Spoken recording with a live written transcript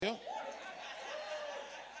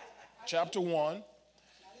chapter 1.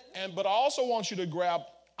 But I also want you to grab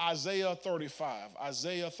Isaiah 35.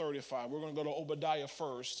 Isaiah 35. We're going to go to Obadiah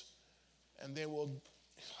first, and then we'll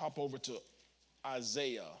hop over to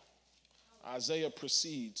Isaiah. Isaiah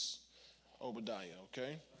precedes Obadiah,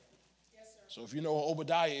 okay? So if you know what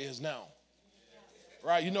Obadiah is now,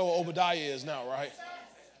 right? You know what Obadiah is now, right?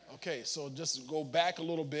 Okay, so just go back a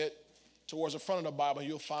little bit towards the front of the Bible,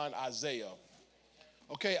 you'll find Isaiah.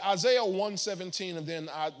 Okay, Isaiah 1:17, and then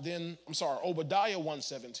Obadiah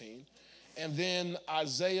 1:17, and then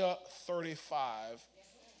Isaiah 35,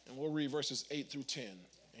 and we'll read verses 8 through 10.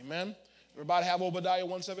 Amen? Everybody have Obadiah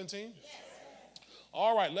 1:17? Yes.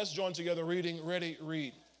 All right, let's join together reading. Ready,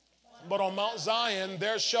 read. But on Mount Zion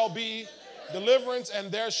there shall be deliverance,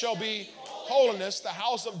 and there shall be holiness. The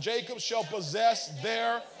house of Jacob shall possess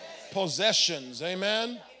their possessions.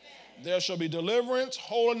 Amen? There shall be deliverance,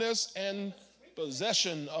 holiness, and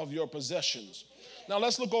possession of your possessions. Now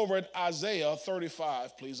let's look over at Isaiah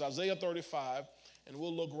 35, please. Isaiah 35, and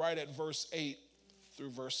we'll look right at verse 8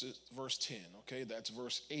 through verse 10. Okay, that's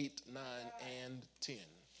verse 8, 9, and 10.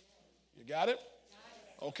 You got it?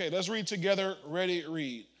 Okay, let's read together. Ready,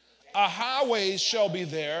 read. A highway shall be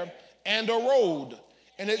there, and a road,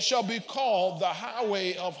 and it shall be called the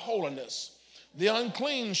highway of holiness. The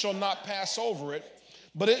unclean shall not pass over it,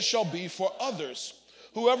 but it shall be for others.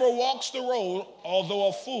 Whoever walks the road, although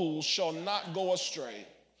a fool, shall not go astray.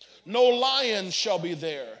 No lion shall be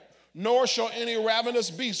there, nor shall any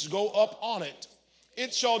ravenous beast go up on it.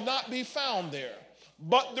 It shall not be found there.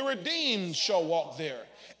 But the redeemed shall walk there,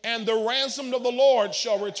 and the ransomed of the Lord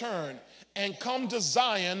shall return, and come to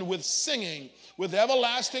Zion with singing, with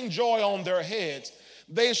everlasting joy on their heads.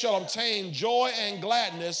 They shall obtain joy and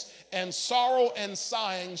gladness, and sorrow and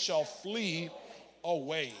sighing shall flee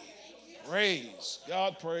away. Praise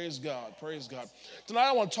God, praise God, praise God. Tonight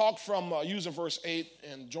I want to talk from using verse 8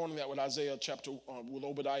 and joining that with Isaiah chapter, with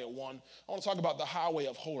Obadiah 1. I want to talk about the highway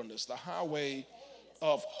of holiness, the highway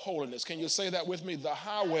of holiness. Can you say that with me? The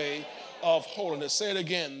highway of holiness. Say it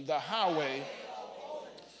again, the highway.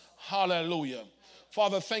 Hallelujah.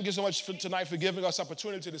 Father, thank you so much for tonight for giving us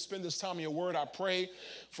opportunity to spend this time in your word. I pray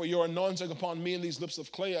for your anointing upon me and these lips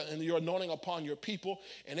of clay, and your anointing upon your people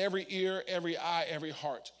in every ear, every eye, every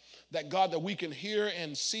heart. That God, that we can hear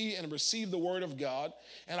and see and receive the word of God.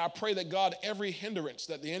 And I pray that God, every hindrance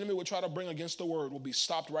that the enemy will try to bring against the word will be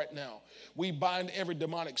stopped right now. We bind every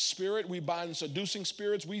demonic spirit. We bind seducing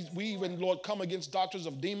spirits. We even, Lord, come against doctors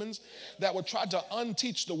of demons that would try to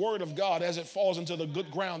unteach the word of God as it falls into the good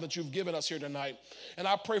ground that you've given us here tonight. And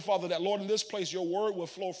I pray, Father, that, Lord, in this place, your word will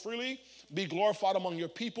flow freely, be glorified among your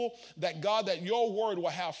people. That, God, that your word will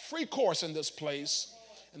have free course in this place.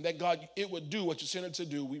 And that, God, it would do what you sent it to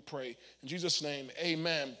do, we pray. In Jesus' name,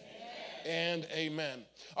 amen. And amen.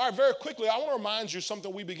 All right, very quickly, I want to remind you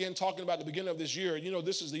something we began talking about at the beginning of this year. You know,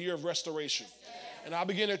 this is the year of restoration. And I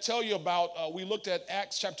began to tell you about, we looked at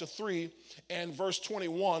Acts chapter 3 and verse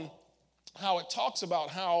 21, how it talks about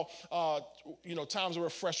how, times of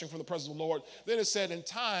refreshing from the presence of the Lord. Then it said in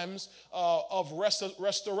times of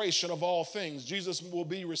restoration of all things. Jesus will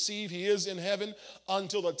be received. He is in heaven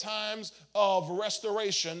until the times of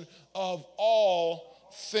restoration of all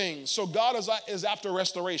things. So God is after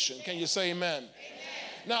restoration. Can you say amen? Amen.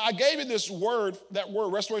 Now, I gave you this word, that word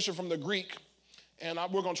restoration from the Greek, and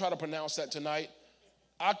we're going to try to pronounce that tonight.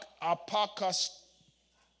 Apakas.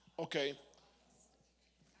 Okay.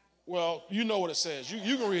 Well, you know what it says.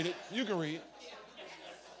 You can read it. You can read.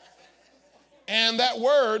 And that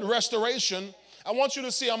word, restoration, I want you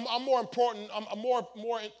to see, I'm more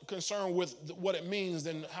concerned with what it means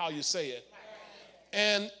than how you say it.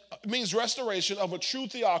 And it means restoration of a true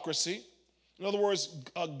theocracy. In other words,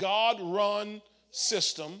 a God-run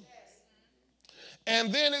system.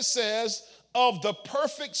 And then it says, of the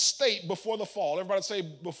perfect state before the fall. Everybody say,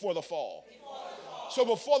 before the fall. So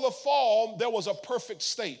before the fall, there was a perfect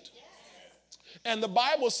state. And the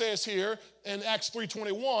Bible says here in Acts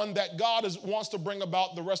 3:21 that God wants to bring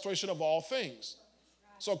about the restoration of all things.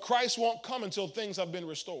 So Christ won't come until things have been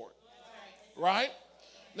restored. Right?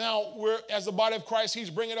 Now, as the body of Christ, he's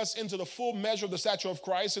bringing us into the full measure of the stature of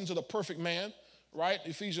Christ, into the perfect man. Right?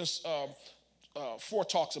 Ephesians 4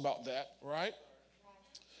 talks about that. Right?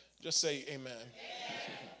 Just say amen.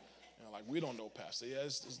 Like, we don't know, Pastor. Yeah,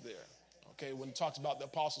 it's there. Okay, when it talks about the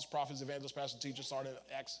apostles, prophets, evangelists, pastors, teachers, starting in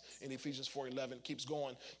Acts in Ephesians 4:11, it keeps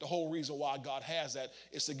going. The whole reason why God has that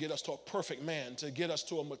is to get us to a perfect man, to get us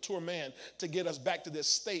to a mature man, to get us back to this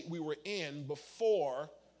state we were in before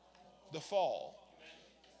the fall.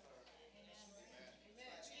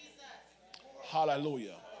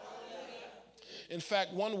 Hallelujah. In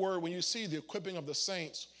fact, one word, when you see the equipping of the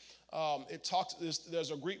saints,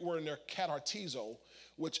 There's a Greek word in there, katartizo,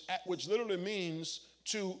 which literally means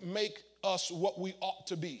to make us what we ought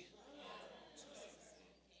to be.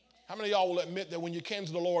 How many of y'all will admit that when you came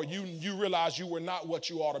to the Lord, you realized you were not what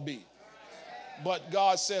you ought to be? But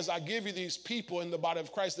God says, I give you these people in the body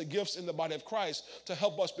of Christ, the gifts in the body of Christ, to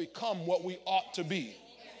help us become what we ought to be.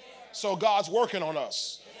 So God's working on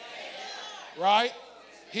us, right?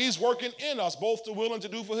 He's working in us, both to will and to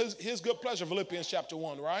do for his good pleasure, Philippians chapter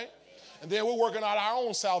 1, right? And then we're working out our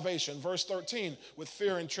own salvation, verse 13, with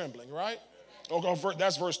fear and trembling, right? Oh,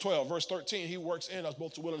 that's verse 12. Verse 13, he works in us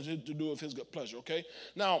both to will and to do of his good pleasure, okay?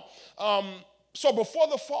 Now, so before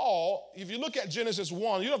the fall, if you look at Genesis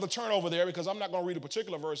 1, you don't have to turn over there because I'm not going to read a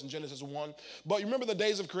particular verse in Genesis 1, but you remember the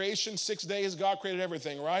days of creation, 6 days, God created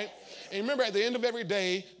everything, right? And you remember at the end of every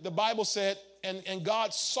day, the Bible said, and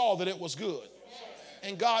God saw that it was good.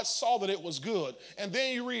 And God saw that it was good. And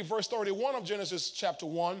then you read verse 31 of Genesis chapter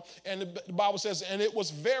 1, and the Bible says, and it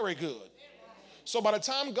was very good. So by the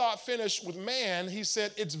time God finished with man, he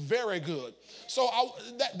said, it's very good. So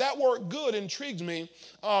that word good intrigues me.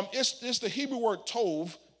 It's the Hebrew word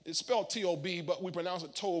tov. It's spelled T-O-B, but we pronounce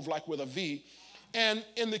it tov like with a V. And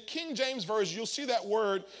in the King James Version, you'll see that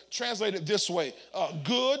word translated this way.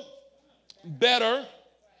 Good, better,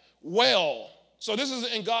 well. So this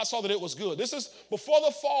is, and God saw that it was good. This is before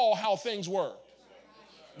the fall how things were.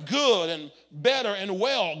 Good and better and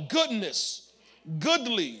well. Goodness,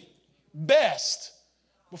 goodly, best.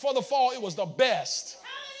 Before the fall, it was the best.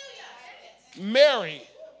 Merry,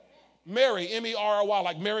 M-E-R-R-Y,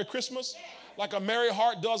 like Merry Christmas. Like a merry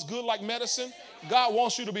heart does good like medicine. God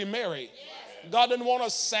wants you to be merry. God didn't want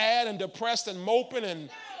us sad and depressed and moping and,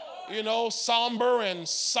 somber and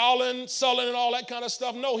sullen and all that kind of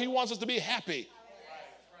stuff. No, he wants us to be happy.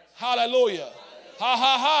 Hallelujah. Ha,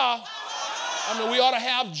 ha, ha. I mean, we ought to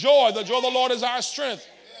have joy. The joy of the Lord is our strength.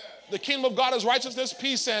 The kingdom of God is righteousness,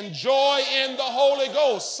 peace, and joy in the Holy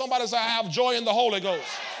Ghost. Somebody say, I have joy in the Holy Ghost.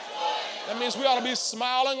 That means we ought to be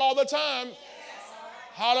smiling all the time.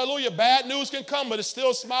 Hallelujah. Bad news can come, but it's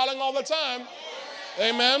still smiling all the time.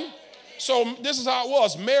 Amen. So this is how it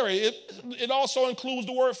was. Merry, it also includes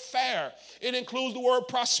the word fair. It includes the word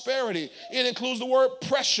prosperity. It includes the word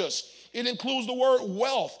precious. It includes the word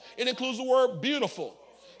wealth. It includes the word beautiful.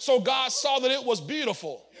 So God saw that it was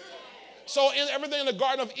beautiful. So everything in the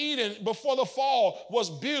Garden of Eden before the fall was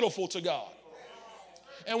beautiful to God.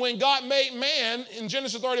 And when God made man in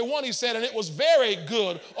Genesis 31, he said, and it was very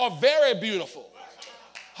good or very beautiful.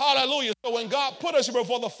 Hallelujah. So when God put us here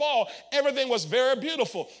before the fall, everything was very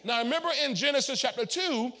beautiful. Now remember in Genesis chapter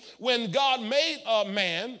 2, when God made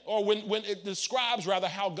man, or when it describes rather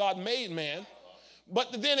how God made man,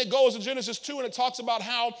 but then it goes to Genesis 2 and it talks about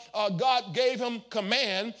how God gave him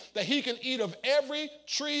command that he can eat of every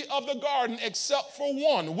tree of the garden except for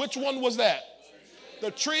one. Which one was that?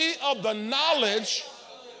 The tree of the knowledge,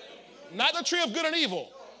 not the tree of good and evil.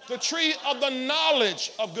 The tree of the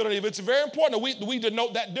knowledge of good and evil. It's very important that we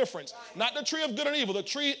denote that difference. Not the tree of good and evil, the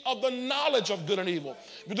tree of the knowledge of good and evil.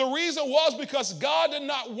 The reason was because God did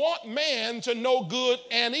not want man to know good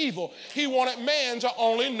and evil. He wanted man to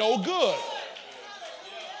only know good.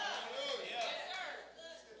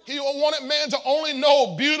 He wanted man to only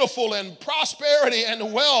know beautiful and prosperity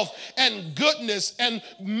and wealth and goodness and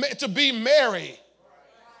to be merry.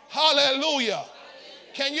 Hallelujah.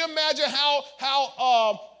 Can you imagine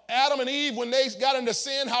how Adam and Eve, when they got into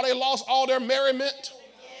sin, how they lost all their merriment?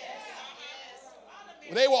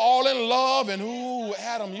 They were all in love and, ooh,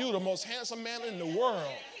 Adam, you the most handsome man in the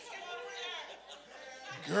world.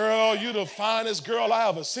 Girl, you the finest girl I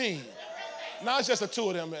ever seen. Now it's just the two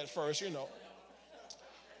of them at first,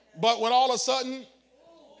 But when all of a sudden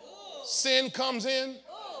sin comes in,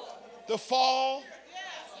 the fall,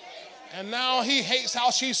 and now he hates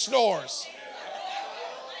how she snores.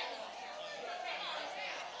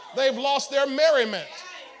 They've lost their merriment.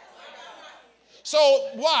 So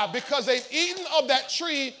why? Because they've eaten of that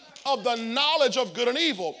tree of the knowledge of good and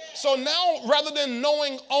evil. So now, rather than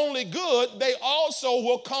knowing only good, they also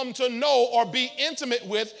will come to know or be intimate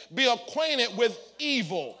with, be acquainted with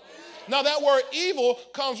evil. Now that word evil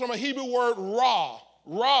comes from a Hebrew word ra,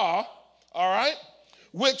 all right?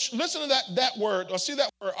 Which, listen to that word, or see that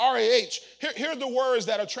word, R-A-H. Here are the words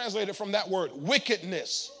that are translated from that word,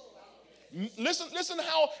 wickedness. Listen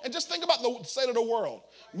how, and just think about the state of the world.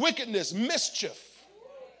 Wickedness, mischief,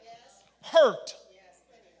 hurt.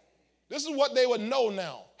 This is what they would know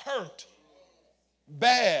now. Hurt,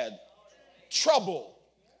 bad, trouble,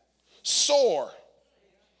 sore,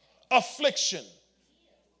 affliction,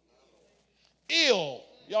 ill.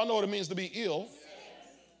 Y'all know what it means to be ill.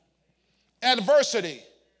 Adversity,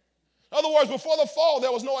 In other words, before the fall,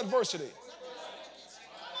 there was no adversity.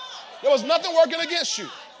 There was nothing working against you.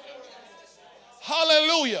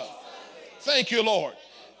 Hallelujah. Thank you, Lord.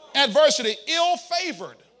 Adversity,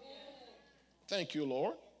 ill-favored. Thank you,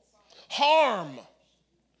 Lord. Harm,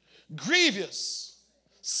 grievous,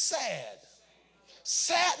 sad.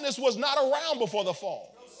 Sadness was not around before the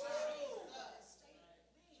fall.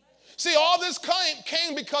 See, all this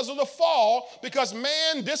came because of the fall, because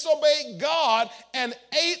man disobeyed God and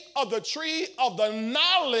ate of the tree of the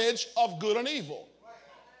knowledge of good and evil.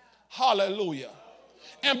 Hallelujah.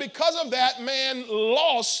 And because of that, man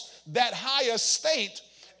lost that high estate.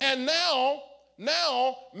 And now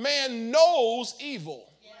man knows evil.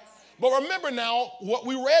 But remember now what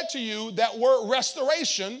we read to you, that word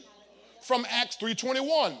restoration from Acts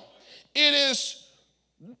 3:21. It is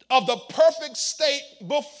of the perfect state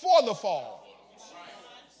before the fall.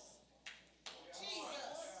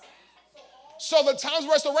 So the times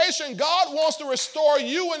of restoration, God wants to restore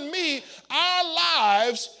you and me, our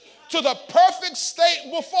lives, to the perfect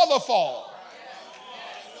state before the fall.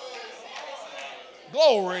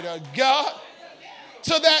 Glory to God.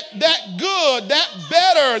 To that good, that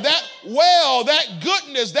better, that well, that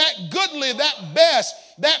goodness, that goodly, that best,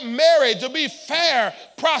 that marriage, to be fair,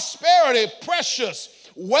 prosperity, precious,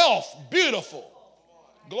 wealth, beautiful.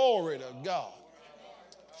 Glory to God.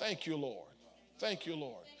 Thank you, Lord. Thank you,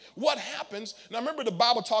 Lord. What happens, now remember the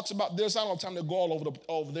Bible talks about this, I don't have time to go all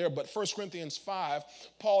over there, but 1 Corinthians 5,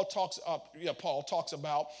 Paul talks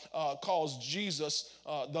about, calls Jesus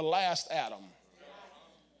the last Adam.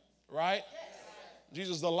 Right?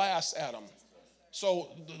 Jesus, the last Adam.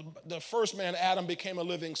 So the first man, Adam, became a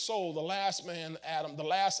living soul. The last man, Adam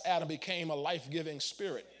became a life-giving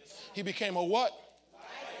spirit. He became a what?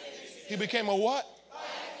 He became a what?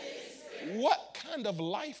 What kind of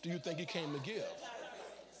life do you think he came to give?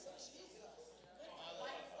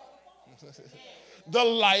 The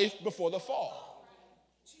life before the fall.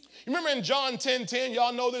 You remember in John 10:10,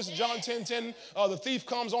 y'all know this, John 10:10, the thief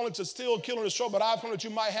comes only to steal, kill, and destroy, but I've come that you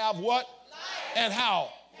might have what? And how?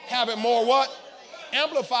 Have it more what?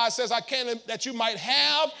 Amplified says, I came that you might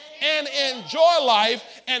have and enjoy life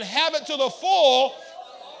and have it to the full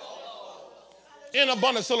in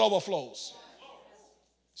abundance till overflows.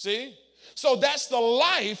 See? So that's the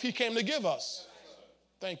life he came to give us.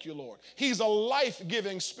 Thank you, Lord. He's a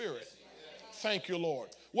life-giving spirit. Thank you, Lord.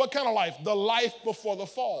 What kind of life? The life before the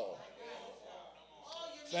fall.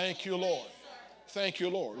 Thank you, Lord. Thank you,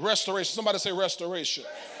 Lord. Restoration. Somebody say restoration.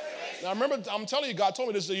 Now remember, I'm telling you, God told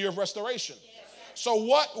me this is a year of restoration. So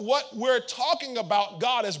what we're talking about,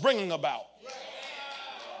 God is bringing about.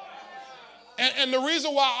 And the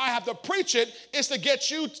reason why I have to preach it is to get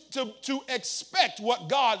you to expect what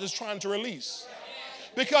God is trying to release.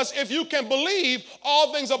 Because if you can believe,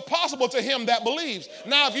 all things are possible to him that believes.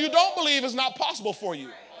 Now, if you don't believe, it's not possible for you.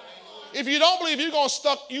 If you don't believe, you're going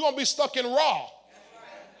to be stuck in raw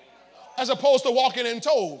as opposed to walking in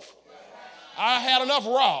tov. I had enough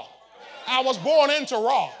raw. I was born into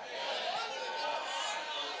raw.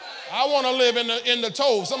 I want to live in the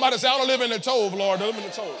tov. Somebody say, I want to live in the tov, Lord. I live in the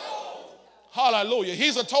tov. Hallelujah.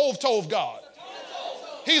 He's a tov God.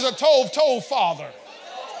 He's a tov Father.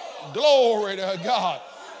 Glory to God.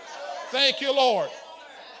 Thank you, Lord.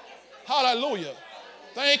 Hallelujah.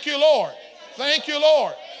 Thank you, Lord. Thank you,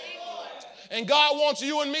 Lord. And God wants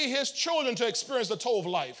you and me, his children, to experience the tov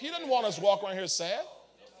life. He doesn't want us to walk around here sad.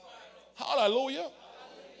 Hallelujah.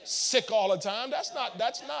 Sick all the time.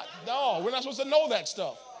 No, we're not supposed to know that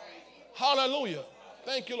stuff. Hallelujah.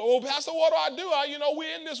 Thank you, Lord. Well, Pastor, what do?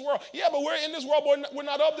 We're in this world. Yeah, but we're in this world, but we're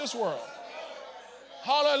not of this world.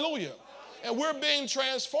 Hallelujah. And we're being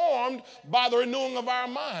transformed by the renewing of our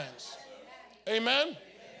minds. Amen?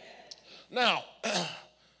 Now,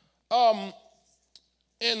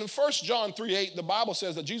 in 1 John 3:8, the Bible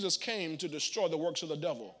says that Jesus came to destroy the works of the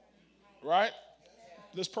devil. Right?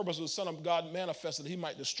 This purpose of the Son of God manifested that he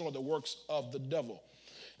might destroy the works of the devil.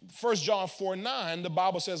 1 John 4:9, the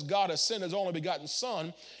Bible says God has sent his only begotten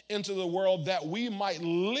Son into the world that we might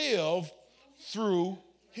live through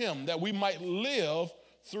him. That we might live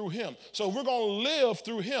through him. So if we're going to live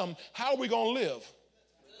through him, how are we going to live?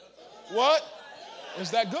 What?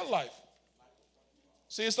 It's that good life.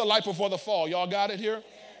 See, it's the life before the fall. Y'all got it here?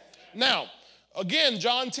 Now, again,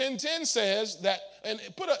 John 10:10 says that, and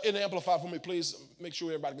put an Amplified for me, please. Make sure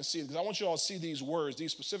everybody can see it, because I want you all to see these words,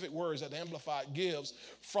 these specific words that the Amplified gives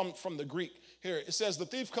from the Greek. Here, it says, the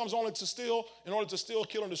thief comes only to steal, in order to steal,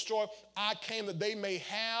 kill, and destroy. I came that they may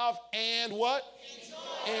have and what?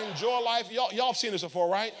 Enjoy life. Y'all have seen this before,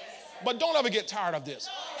 right? But don't ever get tired of this.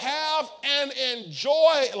 Have and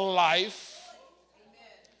enjoy life.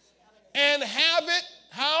 And have it,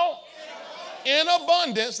 how? in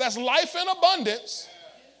abundance, that's life in abundance,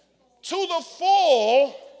 to the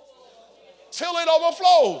full till it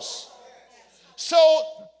overflows. So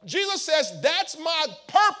Jesus says, that's my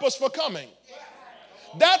purpose for coming.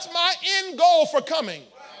 That's my end goal for coming.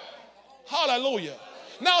 Hallelujah.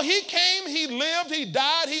 Now he came, he lived, he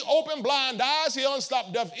died, he opened blind eyes, he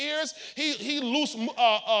unstopped deaf ears, he loosed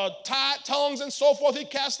tied tongues and so forth, he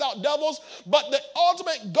cast out devils. But the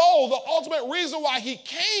ultimate goal, the ultimate reason why he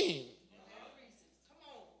came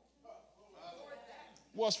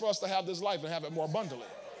was for us to have this life and have it more abundantly.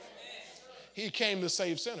 He came to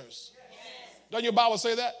save sinners. Doesn't your Bible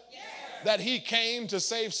say that? That he came to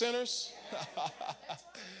save sinners?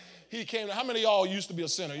 He came. How many of y'all used to be a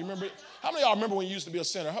sinner? You remember? How many of y'all remember when you used to be a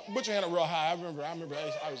sinner? Put your hand up real high. I remember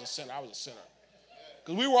I was a sinner.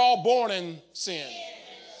 Because we were all born in sin.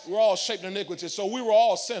 We were all shaped in iniquity. So we were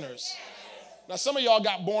all sinners. Now, some of y'all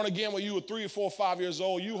got born again when you were 3, 4, 5 years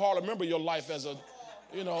old. You hardly remember your life as a,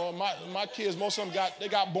 my kids, most of them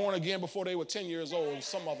got born again before they were 10 years old,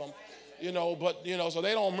 some of them, so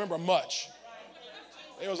they don't remember much.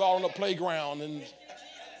 They was all on the playground and,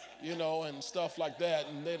 and stuff like that.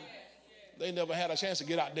 And they never had a chance to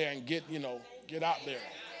get out there and get out there.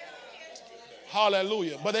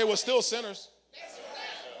 Hallelujah. But they were still sinners.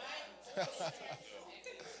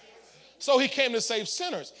 So he came to save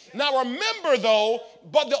sinners. Now remember though,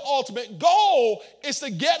 but the ultimate goal is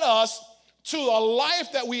to get us to a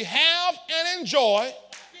life that we have and enjoy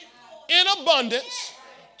in abundance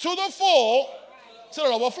to the full till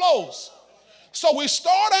it overflows. So we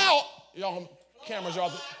start out, y'all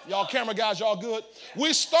camera guys, y'all good?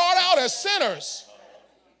 We start out as sinners.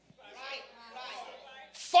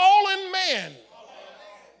 Fallen man.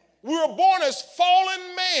 We were born as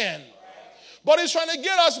fallen man. But he's trying to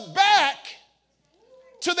get us back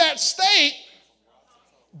to that state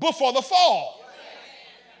before the fall.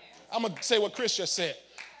 I'm going to say what Chris just said.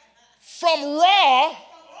 From Ra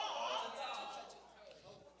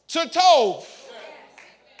to Tov.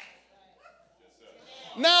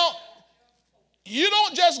 Now, you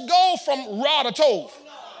don't just go from Ra to Tov.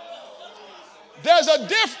 There's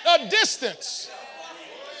a distance.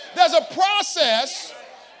 There's a process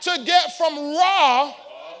to get from Ra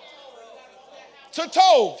to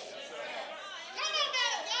Tov.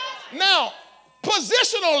 Now,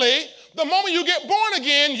 positionally, the moment you get born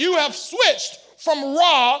again, you have switched from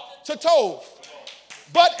Ra to Tov.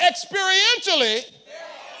 But experientially,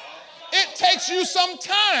 it takes you some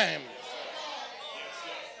time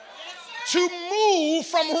to move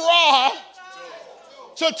from Ra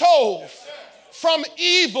to Tov, from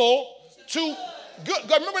evil to good.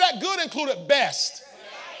 Remember that good included best.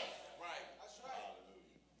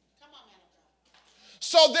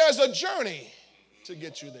 So there's a journey to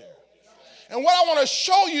get you there. And what I want to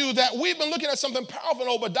show you, that we've been looking at something powerful in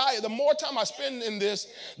Obadiah. The more time I spend in this,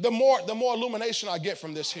 the more illumination I get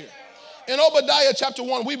from this here. In Obadiah chapter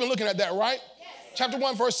 1, we've been looking at that, right? Chapter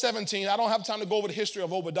 1, verse 17. I don't have time to go over the history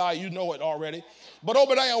of Obadiah. You know it already. But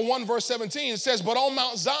Obadiah 1, verse 17 says, but on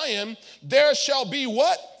Mount Zion, there shall be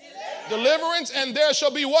what? Deliverance. And there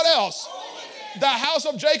shall be what else? The house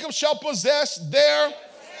of Jacob shall possess their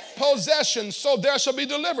possession. So there shall be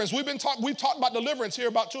deliverance. We've talked about deliverance here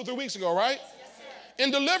about 2 or 3 weeks ago, right?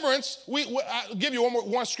 In deliverance, I'll give you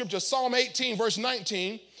one scripture, Psalm 18, verse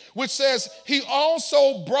 19, which says, he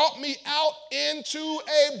also brought me out into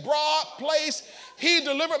a broad place. He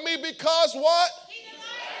delivered me because what?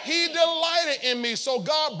 He delighted in me. So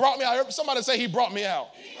God brought me out. Somebody say he brought me out.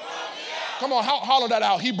 Come on, holler that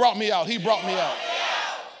out. He brought me out. He brought me out.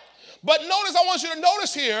 But notice, I want you to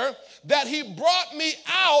notice here that he brought me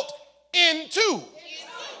out into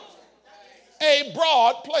a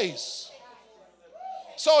broad place.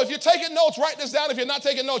 So if you're taking notes, write this down. If you're not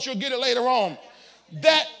taking notes, you'll get it later on.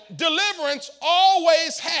 That deliverance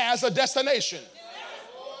always has a destination.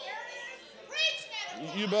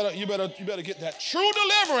 You better get that. True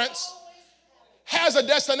deliverance has a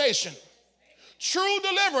destination. True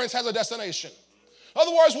deliverance has a destination. In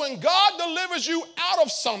other words, when God delivers you out of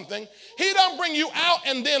something, he doesn't bring you out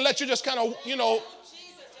and then let you just kind of,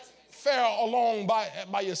 fare along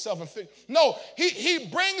by yourself. No, he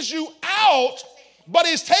brings you out, but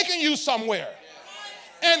he's taking you somewhere.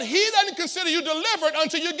 And he doesn't consider you delivered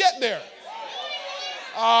until you get there.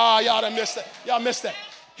 Y'all done missed that. Y'all missed that.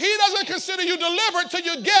 He doesn't consider you delivered till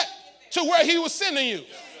you get to where he was sending you.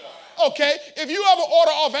 Okay, if you ever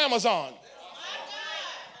order off Amazon,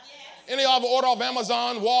 any of y'all ever order off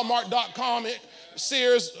Amazon, Walmart.com,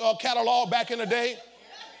 Sears catalog back in the day?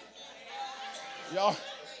 Y'all,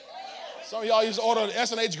 some of y'all used to order the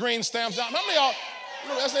S&H green stamps. How many of y'all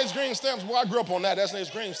remember S&H green stamps? Boy, I grew up on that,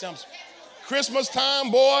 S&H green stamps. Christmas time,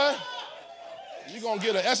 boy. You're going to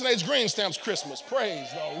get an S&H Green Stamps Christmas. Praise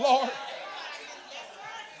the Lord.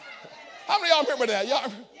 How many of y'all remember that?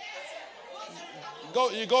 Y'all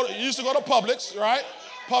you used to go to Publix, right?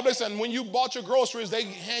 Publix, and when you bought your groceries, they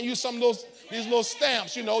hand you some of these little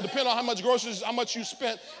stamps, depending on how much groceries, how much you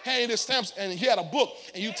spent, hand you the stamps, and he had a book,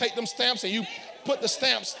 and you take them stamps and you put the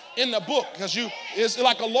stamps in the book because it's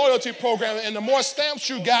like a loyalty program, and the more stamps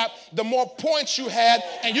you got, the more points you had,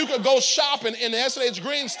 and you could go shopping in the S&H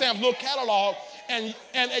Green Stamps little catalog and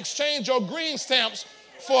exchange your green stamps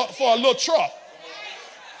for a little truck.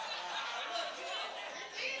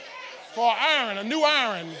 For an iron, a new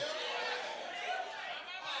iron.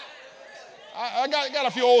 I got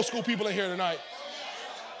a few old school people in here tonight.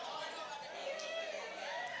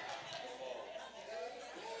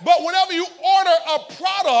 But whenever you order a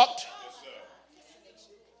product,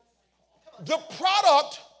 the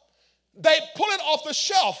product, they pull it off the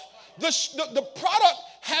shelf. The product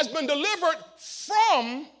has been delivered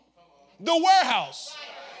from the warehouse,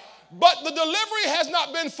 but the delivery has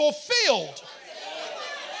not been fulfilled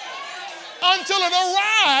until it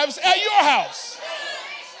arrives at your house.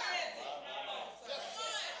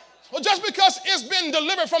 Well, just because it's been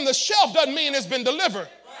delivered from the shelf doesn't mean it's been delivered.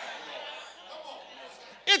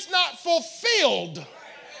 It's not fulfilled.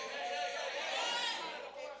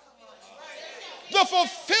 The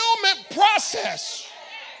fulfillment process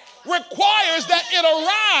requires that it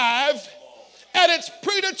arrive at its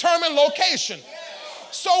predetermined location.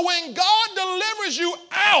 So when God delivers you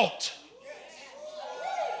out,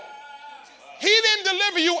 He didn't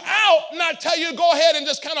deliver you out, not tell you to go ahead and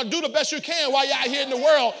just kind of do the best you can while you're out here in the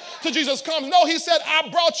world till Jesus comes. No, He said, I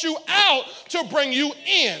brought you out to bring you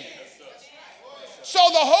in. So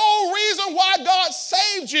the whole reason why God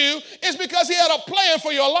saved you is because He had a plan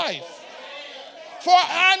for your life. For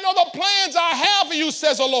I know the plans I have for you,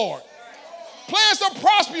 says the Lord. Plans to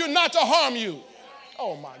prosper you, not to harm you.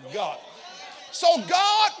 Oh my God. So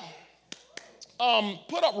God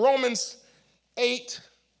put up Romans 8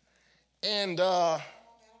 and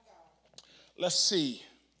let's see,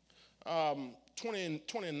 20 and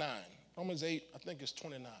 29. Romans 8, I think it's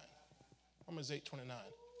 29. Romans 8, 29.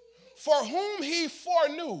 For whom He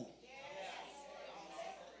foreknew,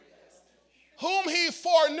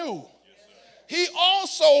 He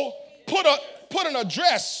also put an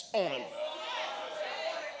address on him.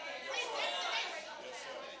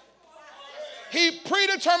 He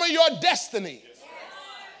predetermined your destiny.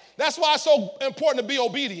 That's why it's so important to be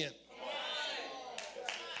obedient.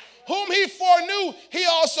 Whom He foreknew, He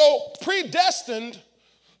also predestined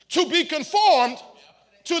to be conformed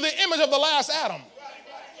to the image of the last Adam,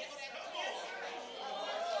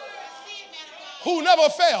 who never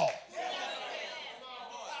fell.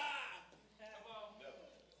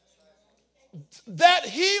 That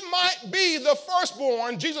He might be the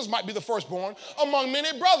firstborn, Jesus might be the firstborn among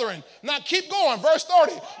many brethren. Now keep going, verse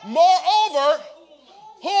 30. Moreover,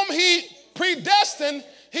 whom He predestined,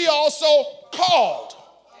 He also called.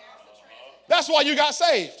 That's why you got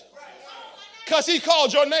saved. Because He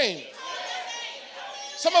called your name.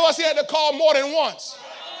 Some of us He had to call more than once.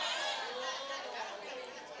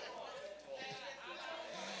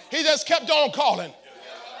 He just kept on calling.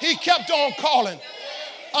 He kept on calling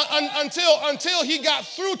until He got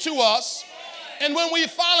through to us. And when we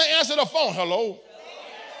finally answered the phone, hello.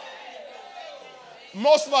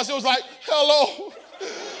 Most of us, it was like, hello.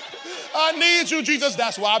 I need you, Jesus.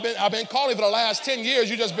 That's why I've been calling for the last 10 years.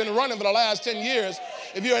 You've just been running for the last 10 years.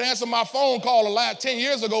 If you had answered my phone call the last 10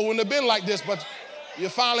 years ago, it wouldn't have been like this, but you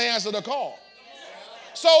finally answered the call.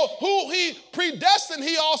 So who He predestined,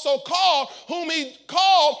 He also called. Whom He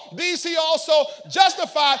called, these He also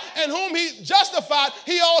justified. And whom He justified,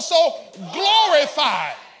 He also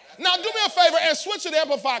glorified. Now do me a favor and switch to the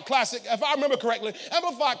Amplified Classic. If I remember correctly,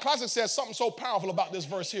 Amplified Classic says something so powerful about this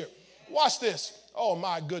verse here. Watch this. Oh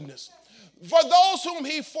my goodness. For those whom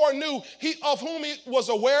He foreknew, of whom He was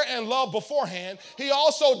aware and loved beforehand, He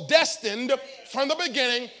also destined from the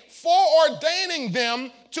beginning, foreordaining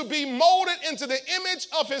them to be molded into the image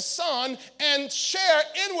of His Son and share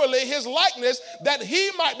inwardly His likeness, that He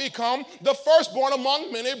might become the firstborn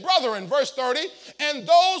among many brethren. Verse 30, and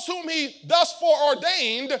those whom He thus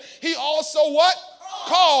foreordained, He also what?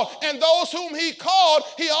 Called. And those whom He called,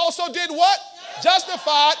 He also did what?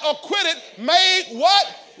 Justified, acquitted, made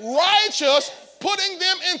what? Righteous, putting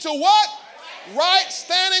them into what? Right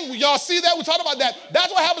standing. Y'all see that? We talked about that.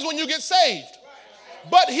 That's what happens when you get saved.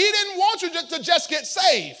 But He didn't want you to just get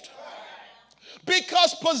saved.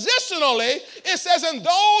 Because positionally, it says, in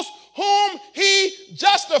those whom He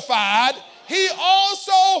justified, He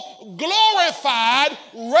also glorified,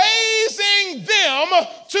 raising them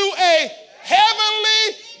to a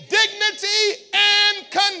heavenly dignity and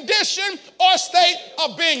condition or state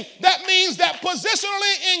of being. That means that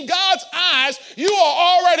positionally in God's eyes, you've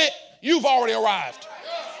already arrived.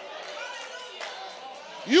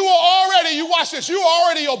 You watch this, you're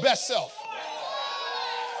already your best self.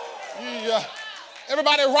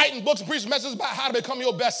 Everybody writing books and preaching messages about how to become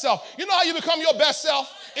your best self. You know how you become your best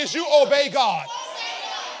self? Is you obey God.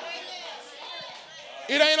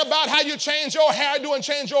 It ain't about how you change your hairdo and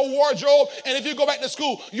change your wardrobe. And if you go back to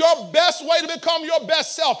school, your best way to become your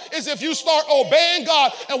best self is if you start obeying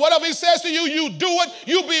God. And whatever he says to you, you do it.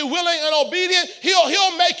 You be willing and obedient.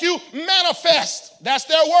 He'll make you manifest. That's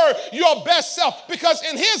their word, your best self. Because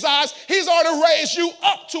in his eyes, he's already raised you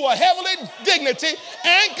up to a heavenly dignity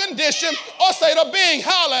and condition or state of being.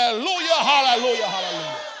 Hallelujah, hallelujah,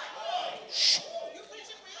 hallelujah.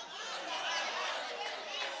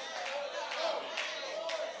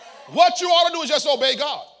 What you ought to do is just obey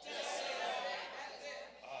God.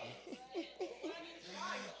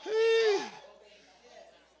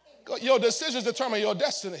 Your decisions determine your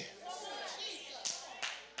destiny.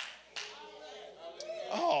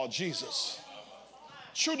 Oh, Jesus.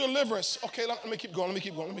 True deliverance. Okay, let me keep going.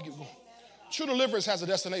 True deliverance has a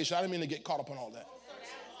destination. I didn't mean to get caught up on all that.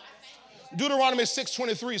 Deuteronomy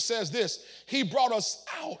 6:23 says this. He brought us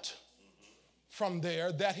out from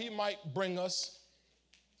there that he might bring us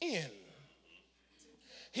in.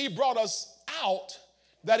 He brought us out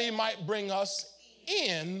that he might bring us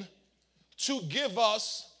in to give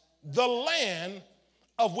us the land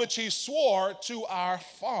of which he swore to our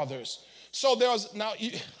fathers. So there was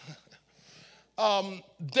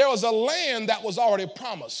a land that was already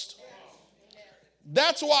promised.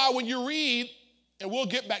 That's why when you read, and we'll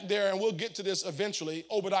get back there and we'll get to this eventually,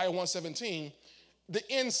 Obadiah 1:17, the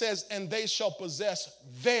end says, and they shall possess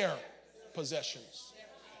their possessions.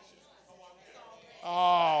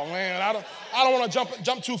 Oh man, I don't want to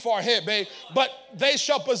jump too far ahead, babe. But they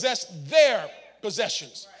shall possess their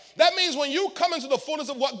possessions. That means when you come into the fullness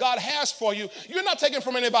of what God has for you, you're not taking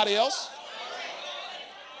from anybody else.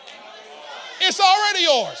 It's already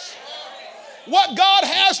yours. What God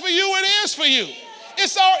has for you, it is for you.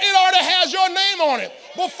 It already has your name on it.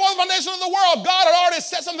 Before the foundation of the world, God had already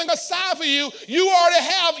set something aside for you. You already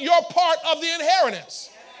have your part of the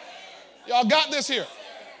inheritance. Y'all got this here?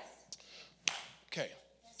 Okay.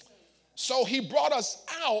 So he brought us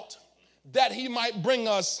out that he might bring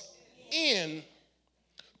us in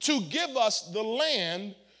to give us the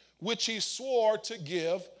land which he swore to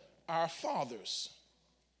give our fathers.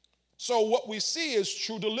 So what we see is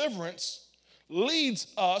true deliverance leads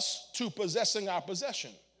us to possessing our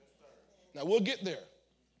possession. Now we'll get there.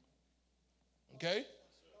 Okay?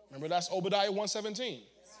 Remember that's Obadiah 1:17.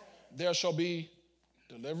 There shall be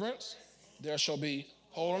deliverance, there shall be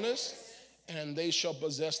holiness, and they shall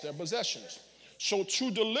possess their possessions. So true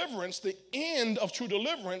deliverance, the end of true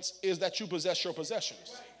deliverance is that you possess your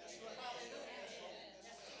possessions.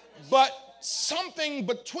 But something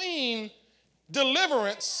between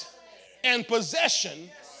deliverance and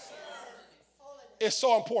possession is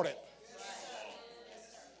so important.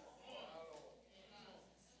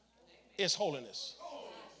 It's holiness.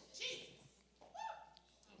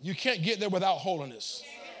 You can't get there without holiness.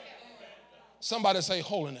 Somebody say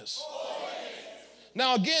holiness.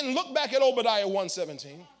 Now again, look back at Obadiah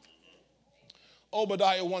 1:17.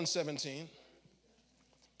 Obadiah 1:17.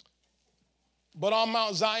 But on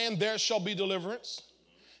Mount Zion there shall be deliverance,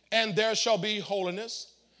 and there shall be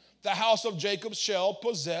holiness. The house of Jacob shall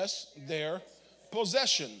possess their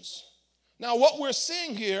possessions. Now what we're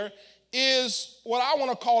seeing here is what I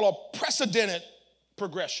want to call a precedented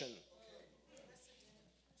progression.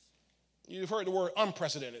 You've heard the word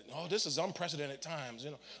unprecedented. Oh, this is unprecedented times.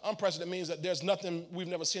 You know, unprecedented means that there's nothing, we've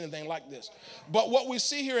never seen anything like this. But what we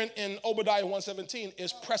see here in Obadiah 1:17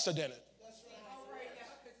 is precedented.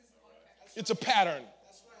 It's a pattern.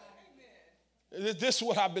 This is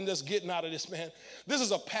what I've been just getting out of this, man. This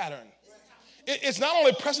is a pattern. It's not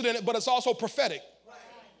only precedented, but it's also prophetic.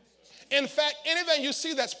 In fact, anything you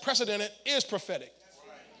see that's precedented is prophetic.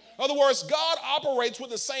 In other words, God operates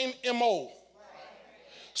with the same MO.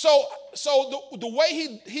 So the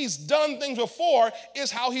way he's done things before is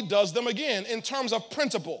how he does them again in terms of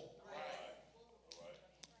principle.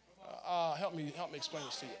 Help me explain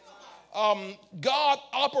this to you. God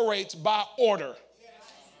operates by order.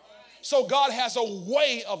 So God has a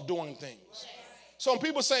way of doing things. So when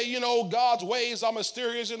people say, you know, God's ways are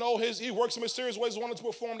mysterious, you know, he works in mysterious ways, wanted to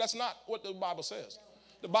perform, that's not what the Bible says.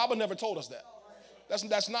 The Bible never told us that.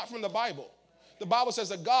 That's not from the Bible. The Bible says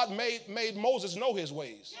that God made Moses know his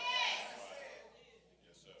ways.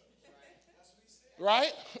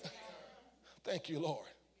 Right? Thank you, Lord.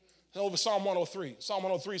 Over Psalm 103. Psalm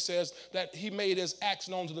 103 says that he made his acts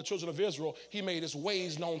known to the children of Israel. He made his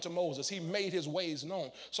ways known to Moses. He made his ways known.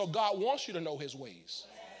 So God wants you to know his ways.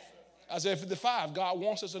 Isaiah 55, God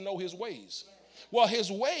wants us to know his ways. Well,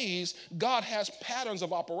 his ways, God has patterns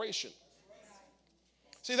of operation.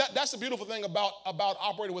 See, that's the beautiful thing about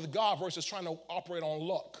operating with God versus trying to operate on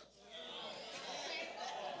luck.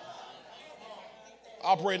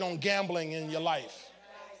 Operate on gambling in your life.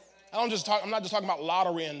 I'm not just talking about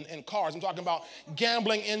lottery and cars. I'm talking about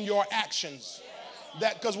gambling in your actions.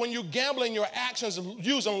 Because when you gamble in your actions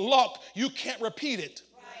using luck, you can't repeat it.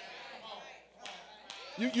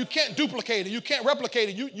 You can't duplicate it. You can't replicate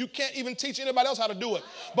it. You can't even teach anybody else how to do it.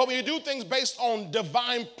 But when you do things based on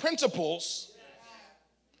divine principles,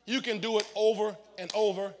 you can do it over and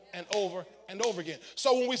over and over and over again.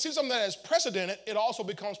 So when we see something that is precedented, it also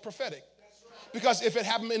becomes prophetic. Because if it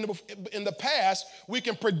happened in the past, we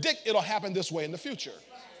can predict it'll happen this way in the future.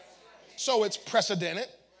 So it's precedented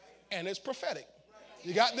and it's prophetic.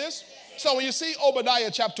 You got this? So when you see Obadiah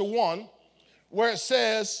chapter 1, where it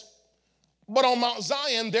says, but on Mount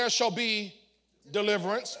Zion there shall be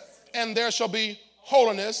deliverance, and there shall be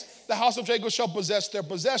holiness. The house of Jacob shall possess their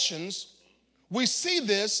possessions. We see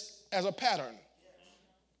this as a pattern.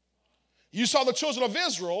 You saw the children of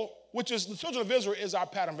Israel, the children of Israel is our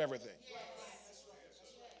pattern of everything.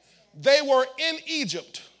 They were in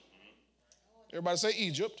Egypt. Everybody say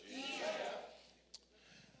Egypt.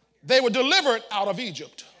 They were delivered out of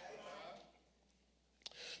Egypt.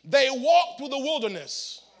 They walked through the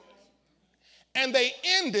wilderness, and they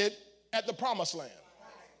ended at the promised land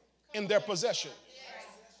in their possession.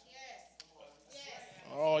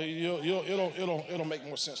 Oh, it'll make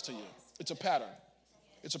more sense to you. It's a pattern.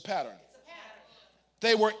 It's a pattern.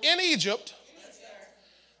 They were in Egypt.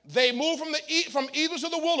 They moved from Egypt to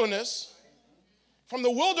the wilderness, from the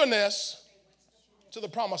wilderness to the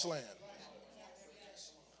promised land.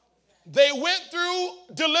 They went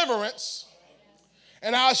through deliverance,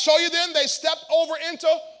 and I'll show you then they stepped over into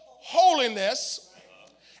holiness,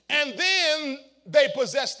 and then they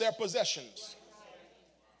possessed their possessions.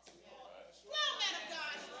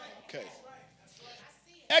 Okay.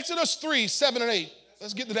 Exodus 3, 7 and 8.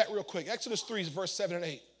 Let's get to that real quick. Exodus 3, verse 7 and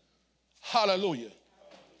 8. Hallelujah.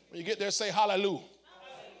 When you get there, say hallelujah.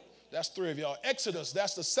 That's three of y'all. Exodus,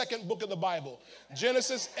 that's the second book of the Bible.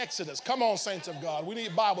 Genesis, Exodus. Come on, saints of God. We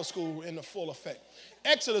need Bible school in the full effect.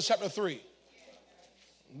 Exodus chapter 3.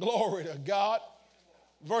 Glory to God.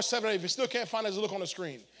 Verse 7 and 8. If you still can't find it, just look on the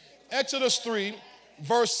screen. Exodus 3,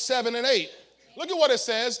 verse 7 and 8. Look at what it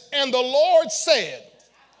says. And the Lord said,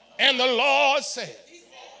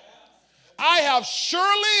 I have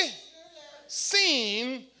surely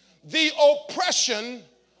seen the oppression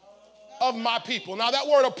of my people. Now that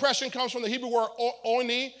word oppression comes from the Hebrew word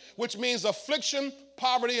oni, which means affliction,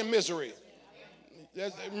 poverty, and misery.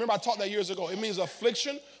 Remember I taught that years ago. It means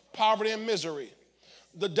affliction, poverty, and misery.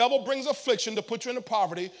 The devil brings affliction to put you into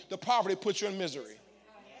poverty. The poverty puts you in misery.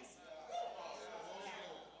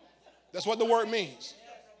 That's what the word means.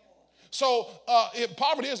 So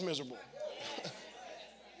poverty is miserable.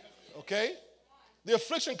 Okay? The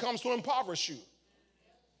affliction comes to impoverish you.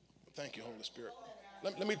 Thank you, Holy Spirit.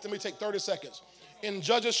 Let me take 30 seconds. In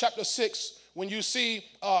Judges chapter 6, when you see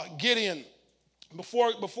Gideon,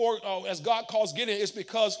 as God calls Gideon, it's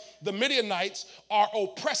because the Midianites are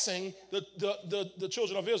oppressing the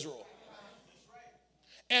children of Israel.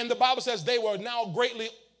 And the Bible says they were now greatly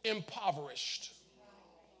impoverished.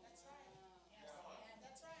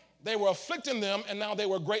 They were afflicting them, and now they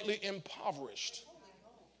were greatly impoverished.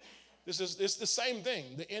 It's the same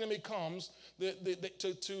thing. The enemy comes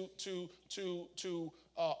to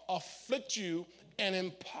afflict you and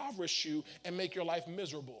impoverish you and make your life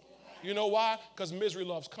miserable. You know why? Because misery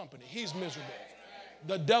loves company. He's miserable.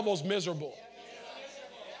 The devil's miserable.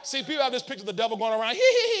 See, people have this picture of the devil going around.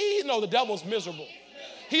 No, the devil's miserable.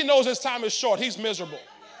 He knows his time is short. He's miserable.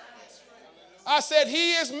 I said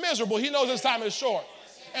he is miserable. He knows his time is short.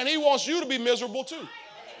 And he wants you to be miserable too.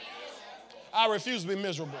 I refuse to be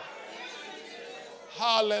miserable.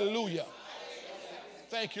 Hallelujah.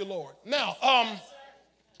 Thank you, Lord. Now,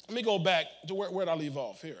 let me go back to where did I leave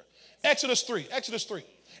off here? Exodus 3.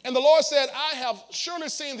 And the Lord said, I have surely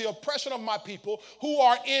seen the oppression of my people who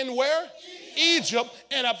are in where? Egypt,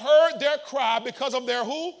 and have heard their cry because of their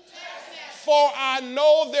who? For I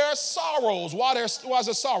know their sorrows. Why is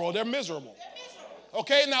there sorrow? They're miserable.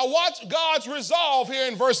 Okay, now watch God's resolve here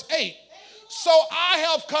in verse 8. So I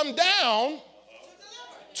have come down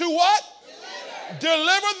to what?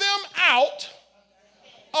 Deliver them out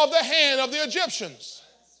of the hand of the Egyptians,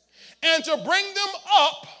 and to bring them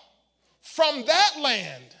up from that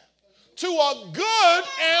land to a good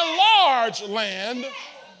and large land,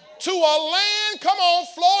 to a land, come on,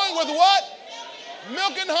 flowing with what?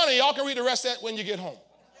 Milk and honey. Y'all can read the rest of that when you get home.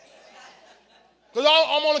 Because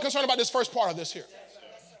I'm only concerned about this first part of this here.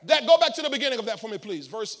 Go back to the beginning of that for me, please.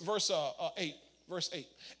 Verse 8. Verse 8.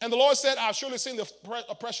 And the Lord said, I've surely seen the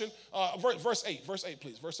oppression. Verse 8,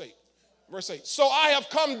 please. Verse 8. So I have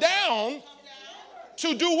come down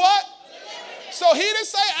to do what? So he didn't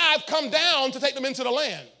say, I've come down to take them into the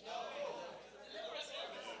land.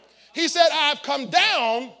 He said, I've come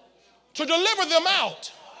down to deliver them out.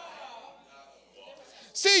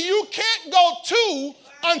 See, you can't go to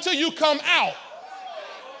until you come out.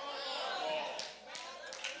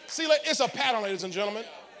 See, it's a pattern, ladies and gentlemen.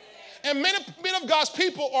 And many of God's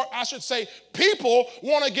people, or I should say, people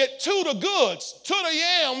want to get to the goods, to the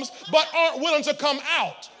yams, but aren't willing to come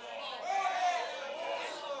out.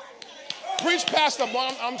 Preach, Pastor.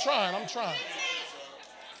 I'm trying.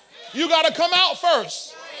 You got to come out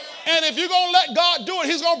first. And if you're going to let God do it,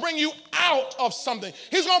 he's going to bring you out of something.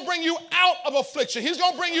 He's going to bring you out of affliction. He's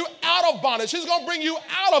going to bring you out of bondage. He's going to bring you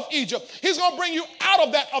out of Egypt. He's going to bring you out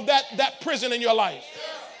of that prison in your life.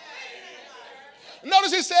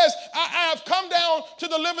 Notice he says, I have come down to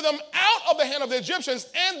deliver them out of the hand of the Egyptians.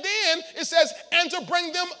 And then it says, and to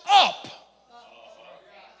bring them up.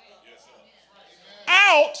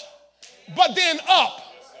 Out, but then up.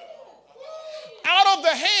 Out of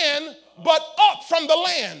the hand, but up from the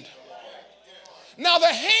land. Now the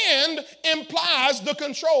hand implies the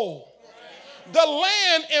control. The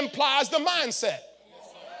land implies the mindset.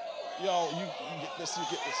 Yo, you get this, you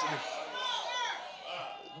get this.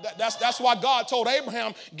 That's why God told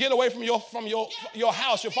Abraham, get away from your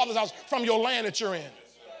house, your father's house, from your land that you're in.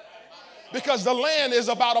 Because the land is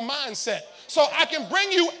about a mindset. So I can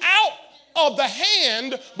bring you out of the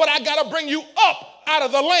hand, but I got to bring you up out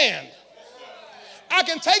of the land. I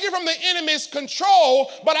can take you from the enemy's control,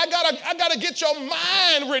 but I gotta get your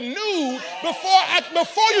mind renewed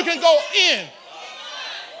before you can go in.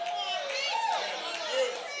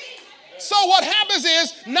 So what happens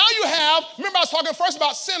is, now you have, remember I was talking first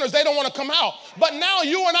about sinners, they don't want to come out. But now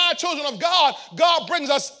you and I, children of God, God brings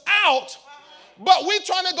us out, but we're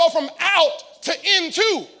trying to go from out to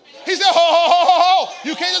into. He said, ho.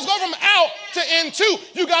 You can't just go from out to into.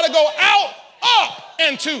 You got to go out, up,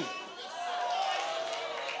 and to.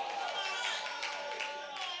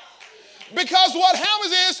 Because what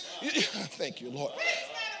happens is, thank you, Lord.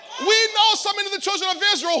 We know so many of the children of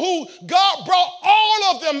Israel who God brought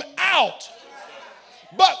all of them out.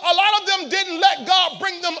 But a lot of them didn't let God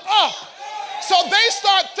bring them up. So they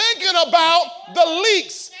start thinking about the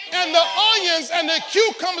leeks and the onions and the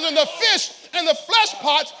cucumbers and the fish and the flesh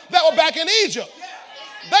pots that were back in Egypt.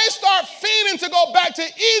 They start fiending to go back to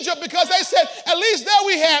Egypt because they said, at least there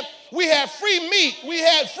we had free meat. We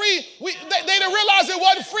had free, they didn't realize it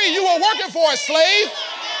wasn't free. You were working for a slave.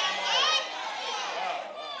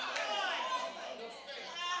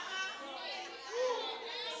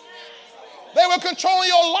 They were controlling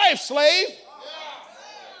your life, slave.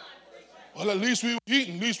 Well, at least we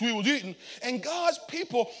was eating. And God's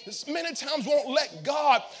people many times won't let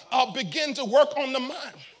God begin to work on the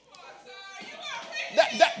mind.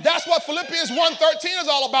 That's what Philippians 1:13 is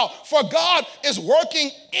all about. For God is working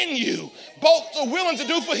in you, both to will and to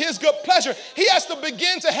do for his good pleasure. He has to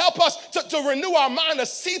begin to help us to renew our mind, to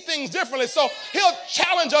see things differently. So he'll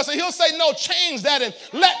challenge us and he'll say, no, change that and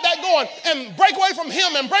let that go and break away from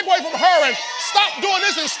him and break away from her and stop doing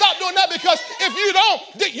this and stop doing that, because if you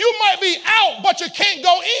don't, you might be out, but you can't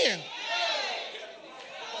go in.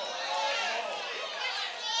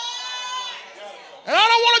 And I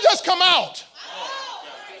don't want to just come out.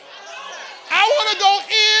 I want to go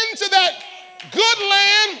into that good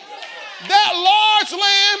land, that large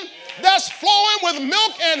land that's flowing with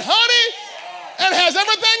milk and honey and has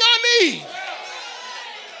everything I need.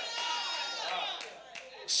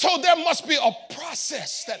 So there must be a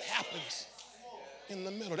process that happens in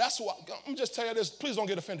the middle. That's why, I'm just telling you this, please don't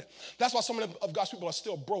get offended. That's why so many of God's people are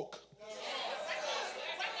still broke.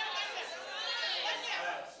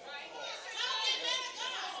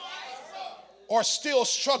 Or still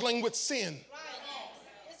struggling with sin.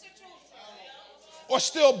 Or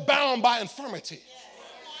still bound by infirmity.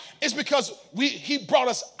 It's because he brought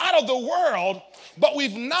us out of the world, but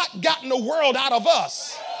we've not gotten the world out of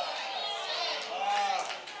us.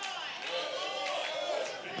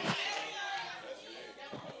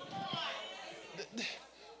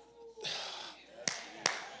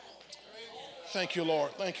 Thank you,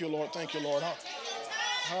 Lord. Thank you, Lord. Thank you, Lord.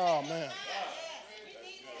 Oh, man.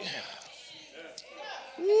 Yeah.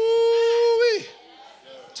 Woo-wee.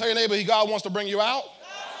 Tell your neighbor, God wants to bring you out.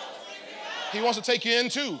 He wants to take you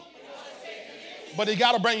into. But he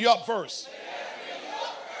got to bring you up first.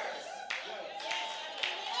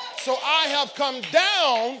 So I have come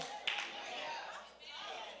down.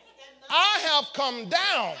 I have come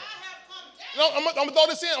down. No, I'm going to throw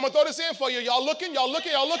this in. I'm going to throw this in for you. Y'all looking? Y'all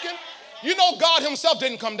looking? Y'all looking? You know God himself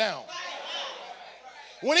didn't come down.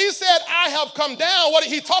 When he said, I have come down, what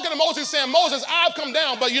he talking to Moses, saying, Moses, I've come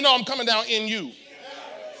down, but you know I'm coming down in you.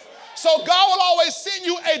 So God will always send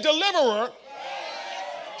you a deliverer,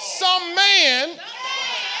 some man,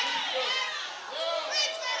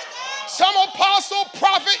 some apostle,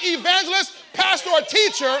 prophet, evangelist, pastor, or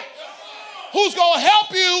teacher who's going to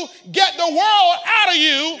help you get the world out of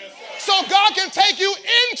you so God can take you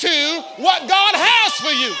into what God has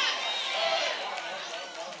for you.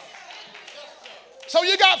 So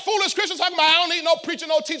you got foolish Christians talking about, I don't need no preacher,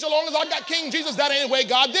 no teacher, as long as I got King Jesus. That ain't the way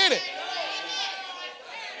God did it.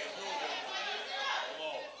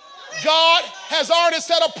 God has already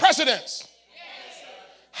set a precedence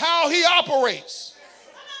how he operates.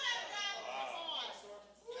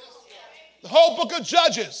 The whole book of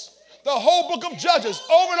Judges,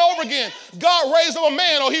 over and over again, God raised up a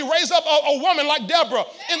man or he raised up a woman like Deborah.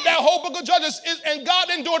 In that whole book of Judges, and God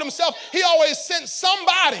didn't do it himself. He always sent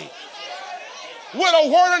somebody with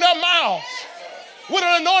a word in their mouths, with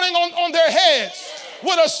an anointing on their heads,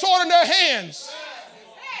 with a sword in their hands.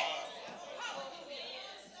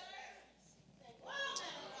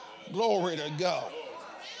 Glory to God.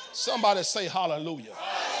 Somebody say hallelujah.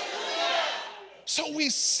 So we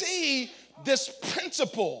see this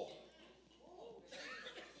principle,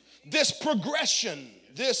 this progression,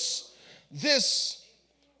 this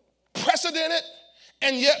precedented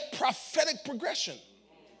and yet prophetic progression.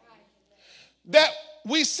 That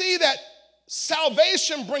we see that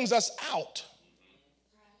salvation brings us out,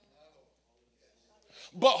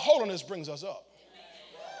 but holiness brings us up.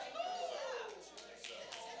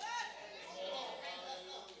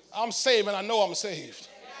 I'm saved and I know I'm saved.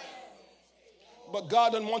 But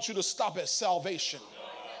God doesn't want you to stop at salvation.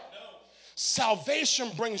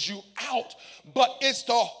 Salvation brings you out, but it's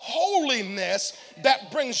the holiness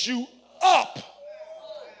that brings you up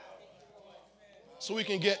so we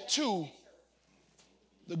can get to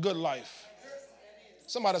the good life.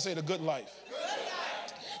 Somebody say the good life.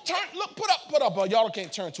 Turn, look, put up, y'all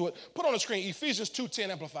can't turn to it. Put on the screen, Ephesians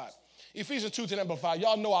 2:10 Amplified. Ephesians 2:10 Amplified.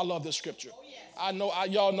 Y'all know I love this scripture.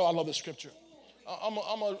 Y'all know I love this scripture. I'm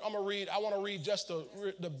gonna read. I want to read just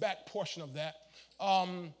the back portion of that.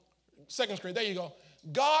 Second screen. There you go.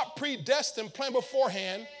 God predestined, planned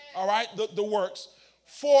beforehand. All right, the works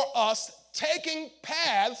for us, taking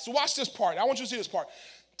paths. Watch this part. I want you to see this part.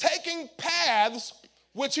 Taking paths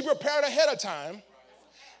which he prepared ahead of time,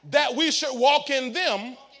 that we should walk in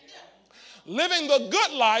them, living the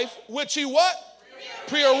good life which he what?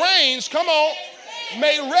 Prearranged. Come on,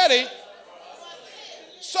 made ready.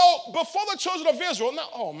 So before the children of Israel,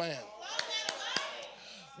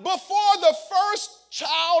 before the first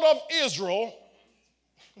child of Israel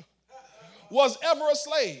was ever a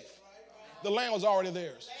slave, the land was already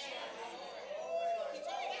theirs.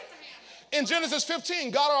 In Genesis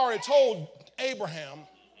 15, God already told Abram,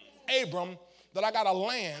 that I got a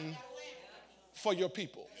land for your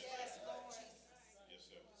people.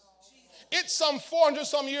 It's some 400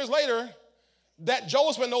 some years later that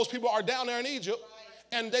Joseph and those people are down there in Egypt,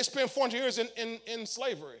 and they spent 400 years in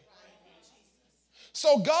slavery.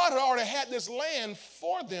 So God had already had this land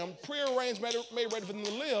for them, prearranged, made ready for them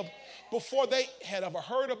to live, before they had ever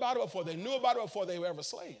heard about it, before they knew about it, before they were ever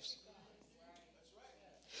slaves.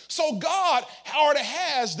 So God already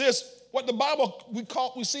has this, what the Bible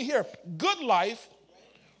we see here, good life,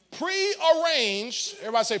 prearranged,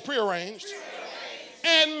 everybody say prearranged,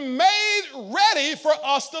 and made ready for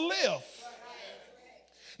us to live.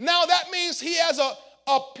 Now that means he has a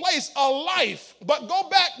place, a life. But go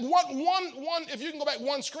back one, if you can go back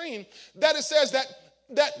one screen, that it says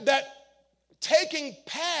that taking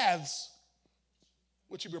paths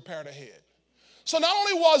which he prepared ahead. So not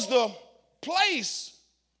only was the place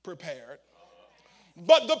prepared,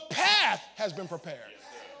 but the path has been prepared.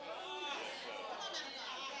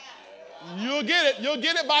 You'll get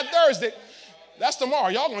it by Thursday. That's tomorrow.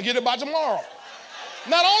 Y'all gonna get it by tomorrow.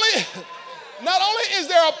 Not only is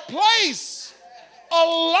there a place, a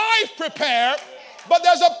life prepared, but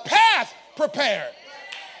there's a path prepared.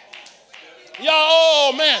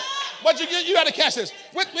 Oh man, but you got to catch this.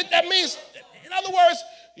 That means, in other words,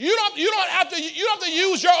 you don't have to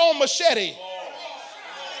use your own machete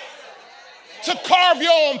to carve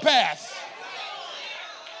your own path.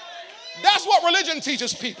 That's what religion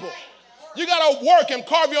teaches people. You got to work and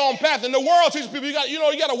carve your own path. And the world teaches people you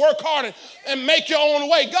got to work hard and make your own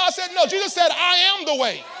way. God said no. Jesus said, I am the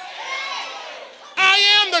way. I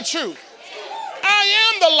am the truth. I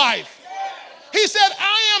am the life. He said,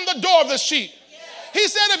 I am the door of the sheep. He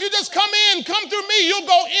said, if you just come through me, you'll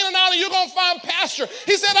go in and out and you're going to find pasture.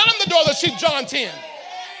 He said, I'm the door of the sheep, John 10.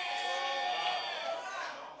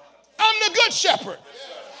 I'm the good shepherd.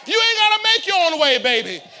 You ain't got to make your own way,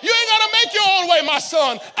 baby. You ain't got to make your own way, my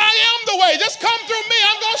son. I am the way. Just come through me.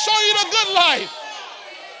 I'm going to show you the good life.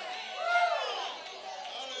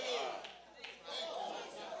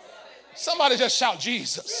 Somebody just shout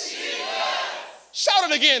Jesus. Jesus. Shout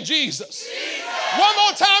it again, Jesus. Jesus. One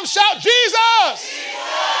more time, shout Jesus. Jesus.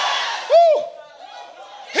 Woo.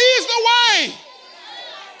 He's the way.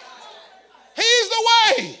 He's the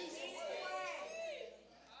way.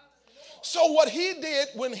 So what he did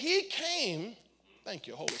when he came, thank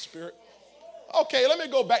you, Holy Spirit. Okay, let me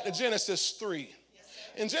go back to Genesis 3.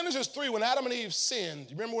 In Genesis 3, when Adam and Eve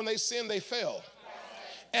sinned, you remember when they sinned, they fell.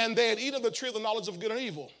 And they had eaten of the tree of the knowledge of good and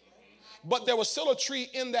evil. But there was still a tree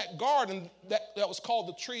in that garden that was called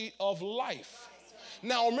the tree of life.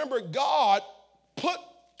 Now remember, God put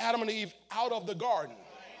Adam and Eve out of the garden.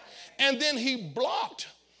 And then he blocked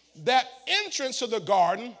that entrance to the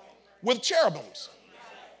garden with cherubims.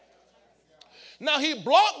 Now he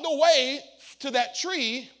blocked the way to that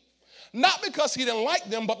tree, not because he didn't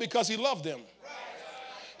like them, but because he loved them.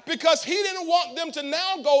 Because he didn't want them to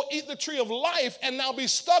now go eat the tree of life and now be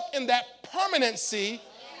stuck in that permanency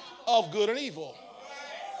of good and evil.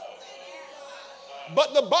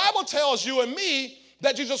 But the Bible tells you and me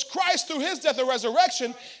that Jesus Christ, through his death and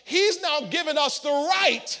resurrection, he's now given us the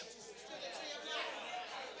right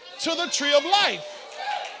to the tree of life.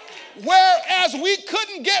 Whereas we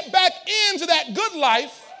couldn't get back into that good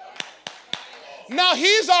life, now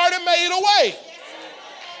he's already made a way.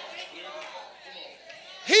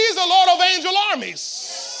 He's the Lord of angel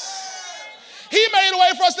armies. He made a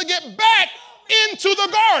way for us to get back into the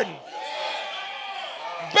garden,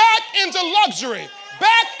 back into luxury,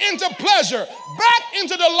 back into pleasure, back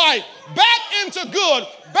into delight, back into good,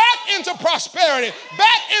 back into prosperity,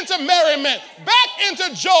 back into merriment, back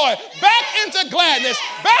into joy, back into gladness,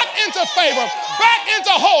 back into favor, back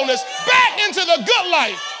into wholeness, back into the good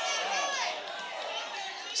life.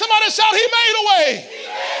 Somebody shout, he made a way.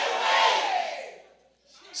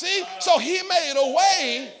 See, so he made a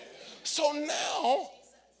way. So now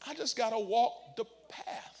I just got to walk the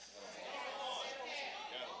path.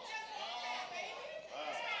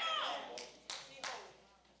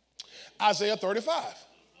 Isaiah 35.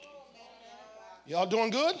 Y'all doing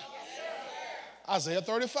good? Isaiah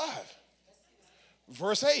 35,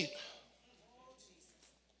 verse 8.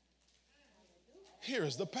 Here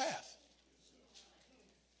is the path.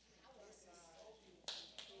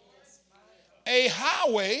 A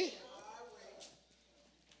highway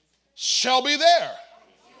shall be there,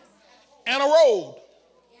 and a road.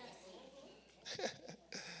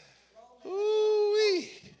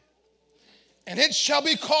 Ooh-wee. And it shall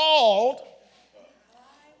be called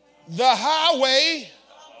the highway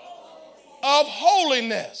of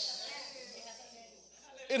holiness.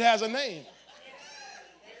 It has a name.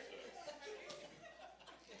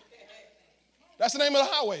 That's the name of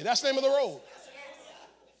the highway. That's the name of the road.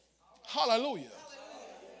 Hallelujah.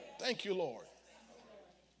 Thank you, Lord.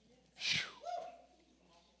 Whew.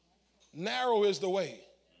 Narrow is the way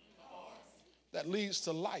that leads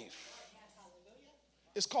to life.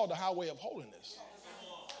 It's called the highway of holiness.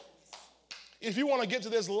 If you want to get to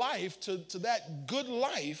this life, to that good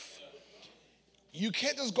life, you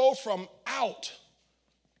can't just go from out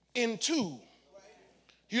into.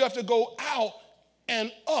 You have to go out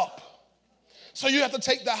and up. So you have to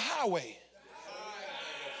take the highway.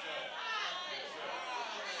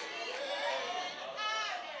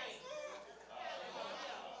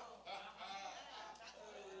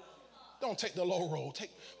 Don't take the low road.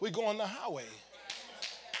 We go on the highway.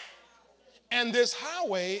 And this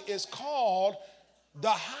highway is called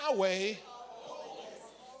the highway.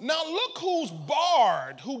 Now look who's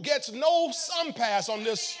barred, who gets no sun pass on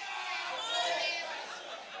this.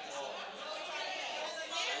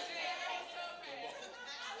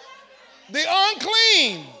 The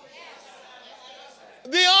unclean.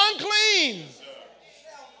 The unclean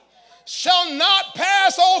shall not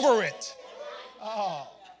pass over it. Oh.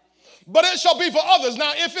 But it shall be for others.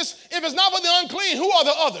 Now, if it's not for the unclean, who are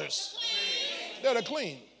the others? They're the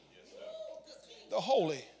clean, the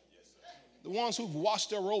holy, the ones who've washed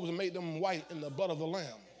their robes and made them white in the blood of the Lamb.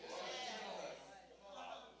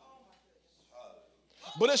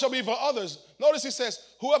 But it shall be for others. Notice he says,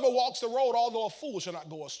 whoever walks the road, although a fool, shall not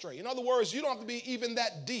go astray. In other words, you don't have to be even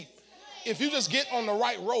that deep. If you just get on the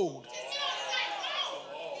right road.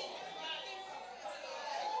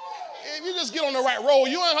 if you just get on the right road,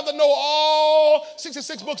 you don't have to know all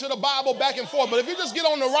 66 books of the Bible back and forth, but if you just get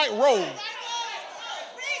on the right road,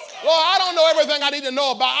 Lord, I don't know everything I need to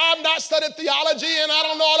know about. I've not studied theology and I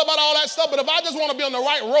don't know all about all that stuff, but if I just want to be on the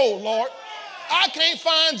right road, Lord, I can't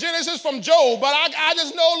find Genesis from Job, but I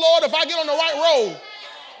just know, Lord, if I get on the right road,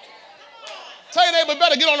 tell your neighbor,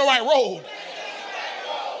 better get on the right road.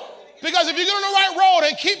 Because if you get on the right road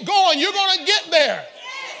and keep going, you're going to get there.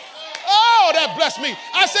 Oh, that blessed me.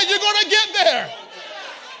 I said you're going to get there.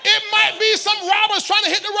 It might be some robbers trying to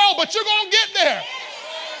hit the road, but you're going to get there.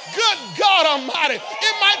 Good God Almighty.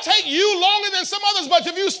 It might take you longer than some others, but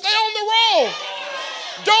if you stay on the road,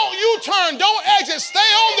 don't U-turn, don't exit, stay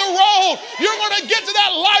on the road. You're going to get to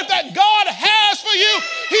that life that God has for you.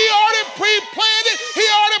 He already pre-planned it. He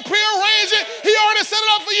already prearranged it. He already set it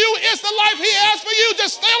up for you. It's the life he has for you.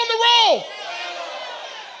 Just stay on the road.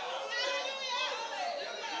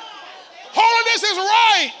 Holiness is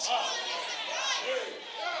right.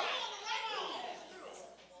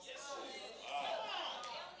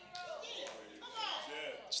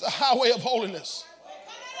 It's the highway of holiness.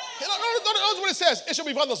 Notice what it says. It shall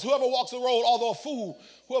be for others. Whoever walks the road, although a fool,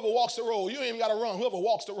 whoever walks the road. You ain't even got to run. Whoever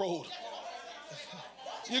walks the road.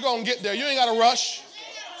 You're going to get there. You ain't got to rush.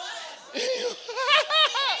 You ain't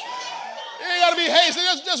got to be hasty.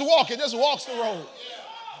 Just walk it. Just walks the road.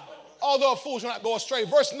 Although a fool shall not go astray.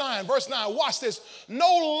 Verse 9. Watch this.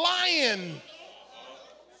 No lion.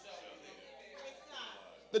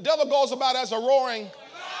 The devil goes about as a roaring.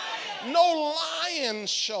 No lion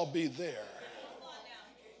shall be there.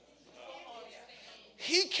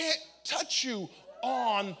 He can't touch you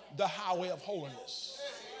on the highway of holiness.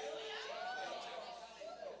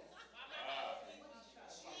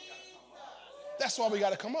 That's why we got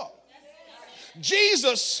to come up.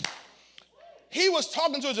 Jesus, he was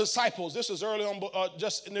talking to his disciples. This is early on,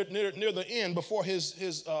 just near the end, before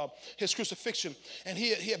his crucifixion. And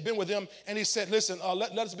he had been with them, and he said, listen,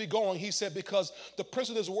 let us be going. He said, because the prince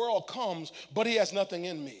of this world comes, but he has nothing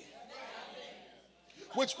in me.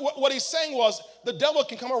 Which, what he's saying was, the devil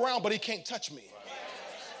can come around, but he can't touch me.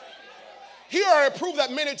 He already proved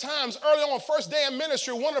that many times early on, first day in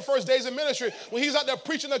ministry, one of the first days in ministry, when he's out there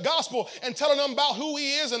preaching the gospel and telling them about who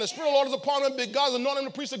he is, and the Spirit of the Lord is upon him, big God's anointed him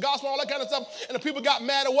to preach the gospel, all that kind of stuff, and the people got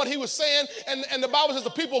mad at what he was saying, and the Bible says the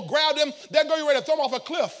people grabbed him, they're going ready to throw him off a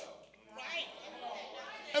cliff.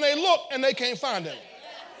 And they look, and they can't find him.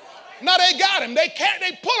 Now they got him. They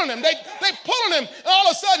pulling him. They pulling him, and all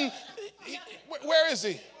of a sudden, where is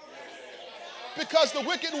he? Because the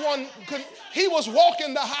wicked one, he was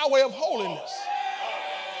walking the highway of holiness.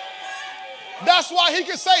 That's why he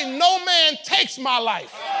could say, no man takes my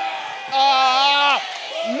life.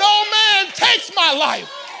 No man takes my life.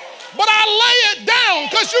 But I lay it down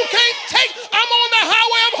because you can't take, I'm on the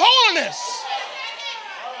highway of holiness.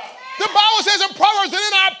 The Bible says in Proverbs that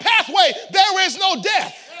in our pathway, there is no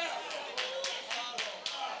death.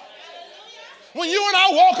 When you and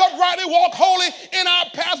I walk uprightly, walk holy in our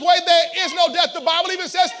pathway, there is no death. The Bible even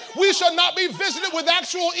says we shall not be visited with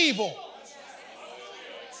actual evil.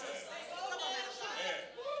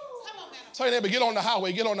 Tell your neighbor, get on the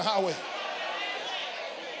highway, get on the highway.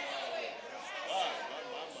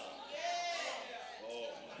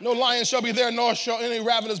 No lion shall be there, nor shall any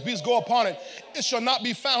ravenous beast go upon it. It shall not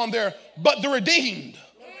be found there, but the redeemed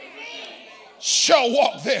shall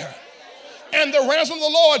walk there. And the ransom of the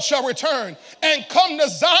Lord shall return and come to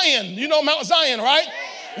Zion. You know Mount Zion, right?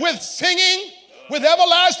 With singing, with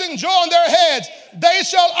everlasting joy on their heads. They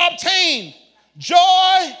shall obtain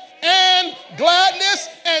joy and gladness,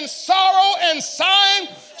 and sorrow and sighing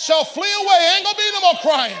shall flee away. Ain't gonna be no more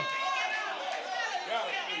crying.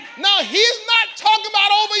 Now, he's not talking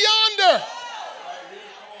about over yonder.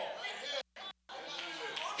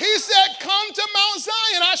 He said, come to Mount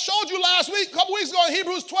Zion. I showed you last week, a couple weeks ago in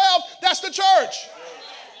Hebrews 12, that's the church.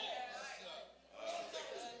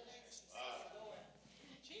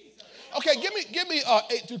 Okay, give me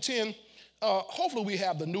 8 through 10. Hopefully we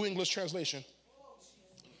have the New English translation.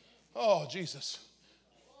 Oh, Jesus.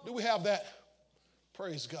 Do we have that?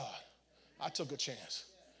 Praise God. I took a chance.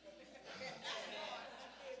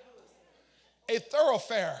 A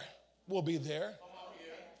thoroughfare will be there.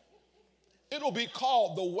 It'll be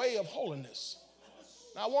called the way of holiness.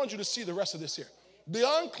 Now, I want you to see the rest of this here. The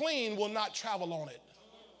unclean will not travel on it.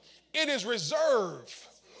 It is reserved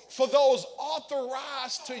for those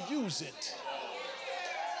authorized to use it.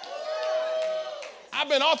 I've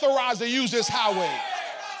been authorized to use this highway.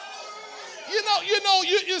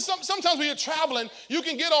 Sometimes when you're traveling, you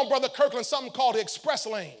can get on, Brother Kirkland, something called the express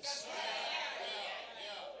lanes.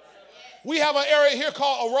 We have an area here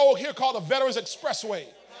called a road here called the Veterans Expressway.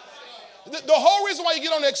 The whole reason why you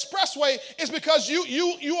get on the expressway is because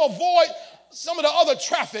you avoid some of the other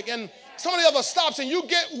traffic and some of the other stops, and you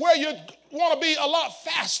get where you want to be a lot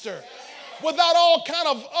faster without all kind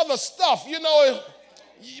of other stuff, you know.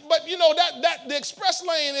 But you know that the express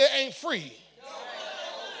lane, it ain't free.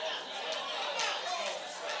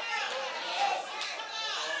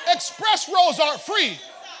 Express roads aren't free.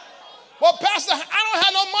 Well, Pastor, I don't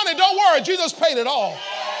have no money. Don't worry, Jesus paid it all.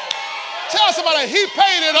 Tell somebody, he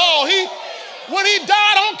paid it all. When he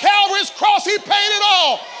died on Calvary's cross, he paid it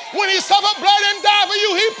all. When he suffered blood and died for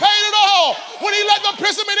you, he paid it all. When he let the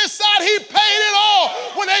prism in his side, he paid it all.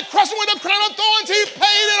 When they crushed him with the crown of thorns, he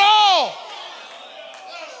paid it all.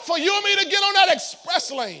 For you and me to get on that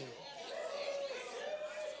express lane,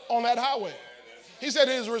 on that highway. He said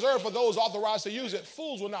it is reserved for those authorized to use it.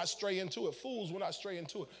 Fools will not stray into it. Fools will not stray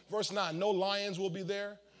into it. Verse 9, no lions will be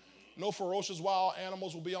there. No ferocious wild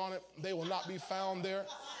animals will be on it. They will not be found there.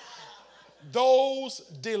 Those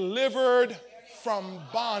delivered from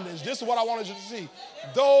bondage. This is what I wanted you to see.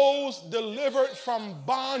 Those delivered from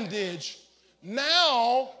bondage.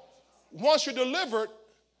 Now, once you're delivered,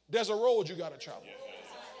 there's a road you got to travel.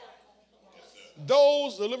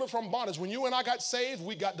 Those delivered from bondage. When you and I got saved,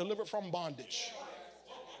 we got delivered from bondage.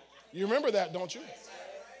 You remember that, don't you?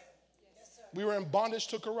 We were in bondage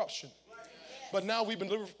to corruption. But now we've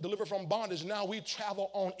been delivered from bondage. Now we travel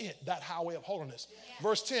on it, that highway of holiness.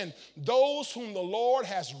 Verse 10, those whom the Lord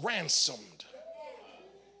has ransomed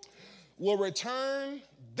will return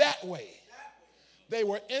that way. They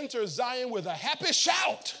will enter Zion with a happy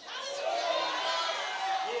shout.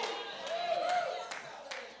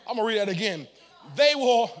 I'm going to read that again. They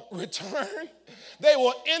will return. They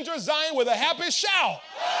will enter Zion with a happy shout.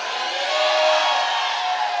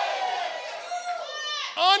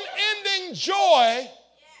 Unending joy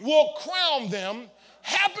will crown them.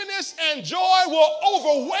 Happiness and joy will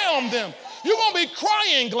overwhelm them. You're going to be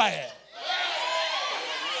crying glad.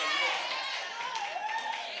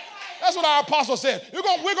 That's what our apostle said. We're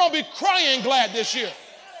going to be crying glad this year.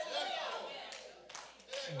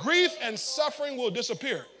 Grief and suffering will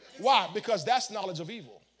disappear. Why? Because that's knowledge of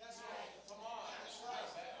evil.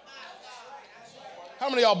 How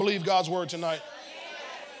many of y'all believe God's word tonight?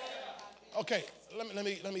 Okay,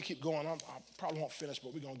 let me keep going. I probably won't finish,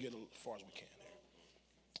 but we're going to get as far as we can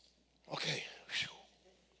here. Okay. Whew.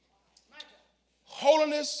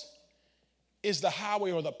 Holiness is the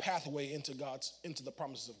highway or the pathway into the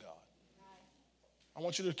promises of God. I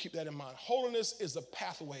want you to keep that in mind. Holiness is the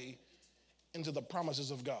pathway into the promises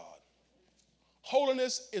of God.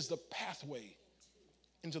 Holiness is the pathway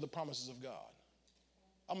into the promises of God.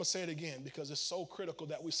 I'm going to say it again because it's so critical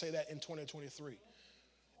that we say that in 2023.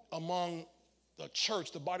 Among the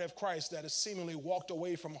church, the body of Christ that has seemingly walked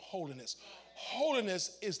away from holiness.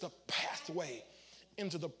 Holiness is the pathway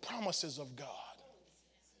into the promises of God.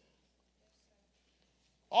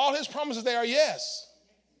 All his promises, they are yes.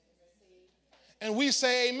 And we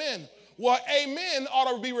say amen. Well, amen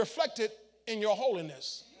ought to be reflected in your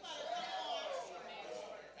holiness.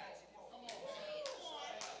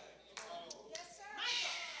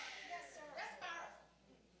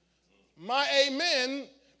 My amen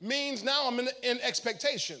means now I'm in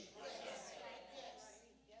expectation.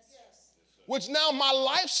 Which now my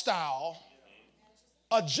lifestyle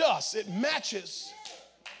adjusts. It matches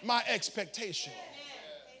my expectation.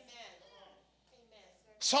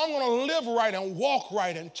 So I'm going to live right and walk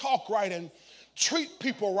right and talk right and treat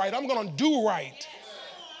people right. I'm going to do right.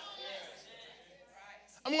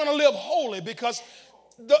 I'm going to live holy because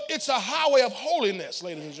it's a highway of holiness,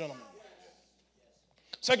 ladies and gentlemen.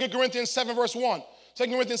 2 Corinthians 7 verse 1. 2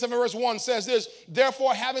 Corinthians 7 verse 1 says this,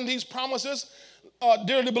 therefore having these promises,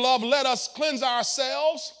 dearly beloved, let us cleanse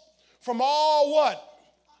ourselves from all what?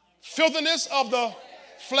 Filthiness of the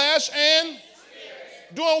flesh and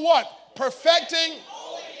doing what? Perfecting.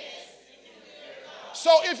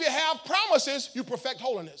 So if you have promises, you perfect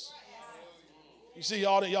holiness. You see,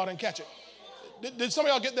 y'all didn't catch it. Did some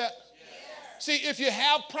of y'all get that? See, if you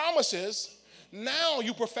have promises, now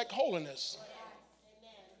you perfect holiness.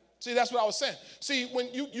 See, that's what I was saying. See,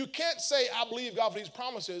 when you can't say, I believe God for these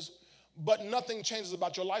promises, but nothing changes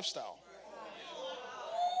about your lifestyle.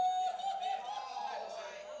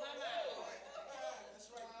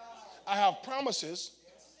 I have promises,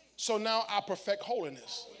 so now I perfect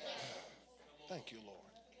holiness. Thank you, Lord.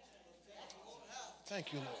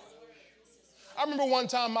 Thank you, Lord. I remember one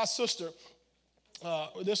time my sister,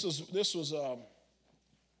 this was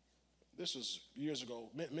years ago,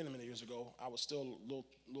 many years ago. I was still a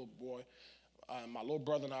little boy. My little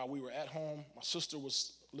brother and I, we were at home. My sister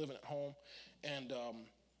was living at home. And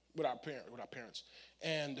with our parents.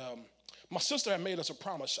 And my sister had made us a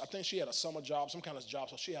promise. I think she had a summer job, some kind of job,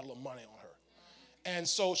 so she had a little money on her. And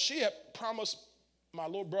so she had promised my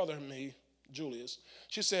little brother and me, Julius,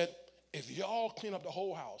 she said, if y'all clean up the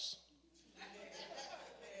whole house,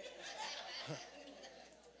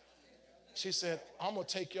 she said, I'm going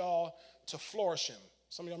to take y'all to Florisham.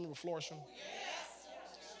 Some of y'all remember Florisham?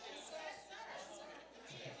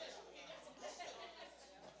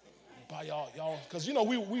 By y'all, because we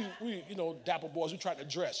dapper boys, we try to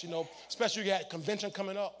dress, especially you got convention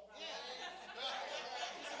coming up.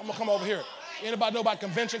 I'm gonna come over here. Anybody know about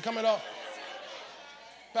convention coming up?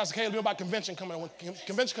 Pastor Caleb, you know about convention coming up. When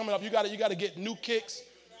convention coming up, you gotta get new kicks,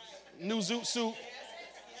 new zoot suit,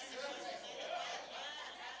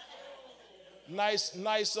 nice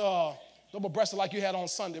double breasted like you had on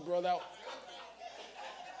Sunday, brother.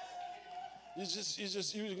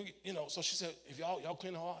 So she said, if y'all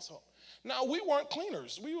clean the house up. Now, we weren't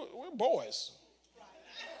cleaners. We're boys.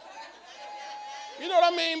 You know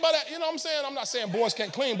what I mean? But you know what I'm saying? I'm not saying boys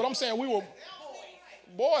can't clean, but I'm saying we were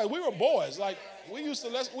boys. Like, we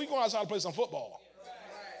go outside to play some football.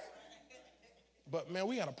 But, man,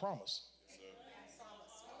 we had a promise.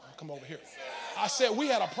 Come over here. I said we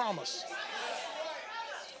had a promise.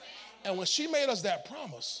 And when she made us that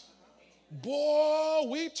promise, boy,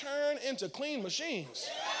 we turned into clean machines.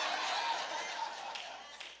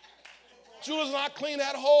 Julius and I cleaned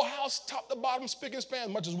that whole house, top to bottom, spick and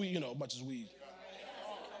span, much as we.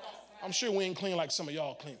 I'm sure we ain't clean like some of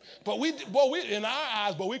y'all clean. But we in our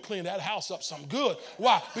eyes, we cleaned that house up some good.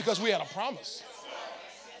 Why? Because we had a promise.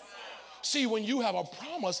 See, when you have a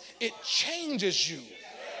promise, it changes you.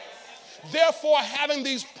 Therefore, having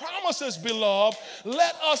these promises, beloved,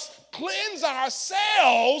 let us cleanse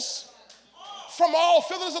ourselves from all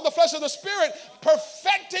filthiness of the flesh of the spirit,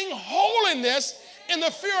 perfecting holiness in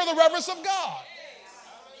the fear of the reverence of God.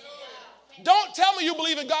 Don't tell me you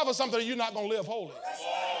believe in God for something that you're not going to live holy.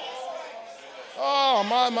 Oh,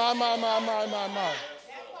 my.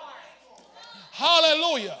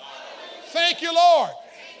 Hallelujah. Thank you, Lord.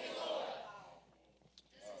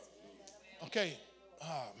 Okay.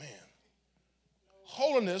 Oh, man.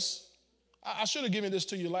 Holiness. I should have given this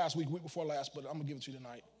to you last week before last, but I'm going to give it to you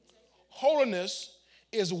tonight. Holiness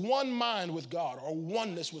is one mind with God, or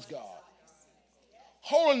oneness with God.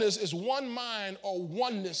 Holiness is one mind or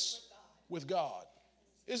oneness with God.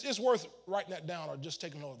 It's worth writing that down or just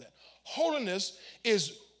taking note of that. Holiness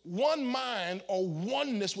is one mind or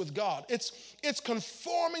oneness with God. It's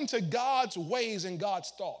conforming to God's ways and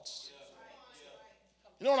God's thoughts.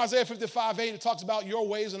 You know in Isaiah 55:8, it talks about your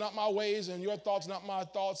ways are not my ways and your thoughts not my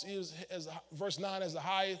thoughts. As verse 9, as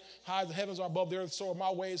high as the heavens are above the earth, so are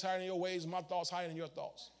my ways higher than your ways, and my thoughts higher than your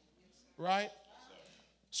thoughts. Right?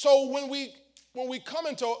 So when we come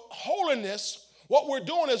into holiness, what we're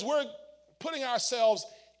doing is we're putting ourselves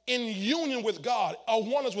in union with God, a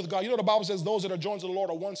oneness with God. You know the Bible says those that are joined to the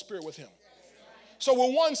Lord are one spirit with him. So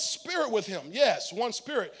we're one spirit with him. Yes, one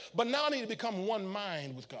spirit. But now I need to become one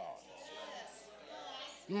mind with God.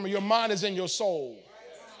 Remember, your mind is in your soul.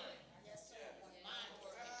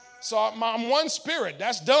 So I'm one spirit.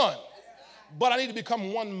 That's done. But I need to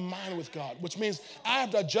become one mind with God, which means I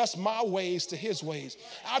have to adjust my ways to his ways.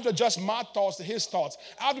 I have to adjust my thoughts to his thoughts.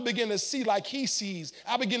 I have to begin to see like he sees.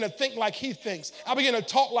 I begin to think like he thinks. I begin to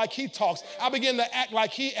talk like he talks. I begin to act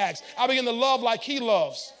like he acts. I begin to love like he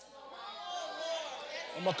loves.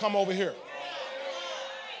 I'm going to come over here.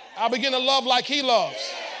 I begin to love like he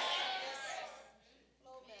loves.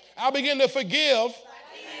 I begin to forgive.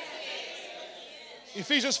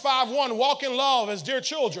 Ephesians 5:1, walk in love as dear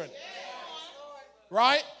children.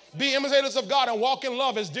 Right? Be imitators of God and walk in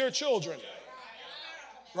love as dear children.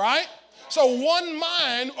 Right? So one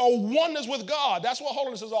mind or oneness with God. That's what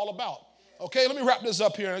holiness is all about. Okay, let me wrap this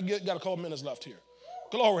up here. I got a couple minutes left here.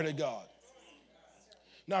 Glory to God.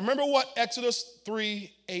 Now remember what Exodus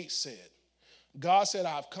 3:8 said. God said,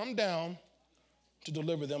 I've come down to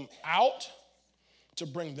deliver them out, to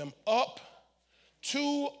bring them up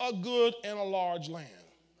to a good and a large land.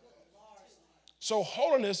 So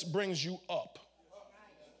holiness brings you up.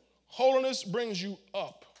 Holiness brings you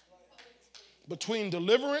up. Between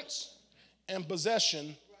deliverance and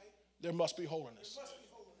possession, there must be holiness.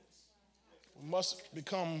 We must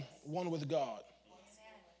become one with God,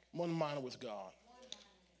 one mind with God.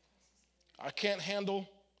 I can't handle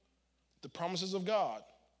the promises of God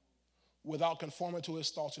without conforming to his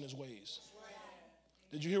thoughts and his ways.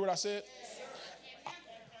 Did you hear what I said?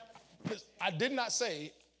 I did not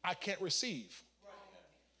say I can't receive.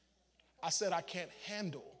 I said I can't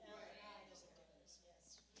handle.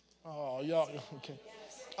 Oh, y'all, okay.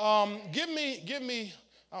 Give me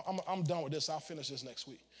I'm done with this. I'll finish this next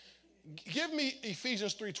week. Give me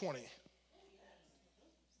Ephesians 3:20.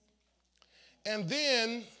 And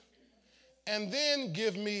then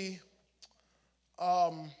give me,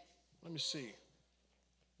 let me see.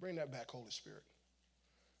 Bring that back, Holy Spirit.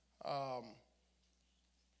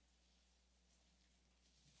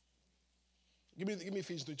 Give me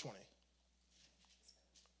Ephesians 3:20.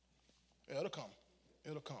 Yeah, it'll come.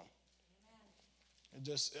 It'll come. And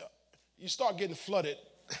just, you start getting flooded.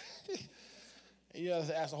 And you have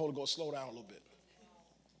to ask the Holy Ghost, slow down a little bit.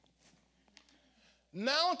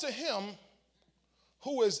 Now to him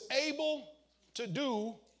who is able to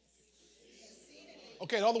do.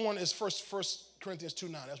 Okay, the other one is First Corinthians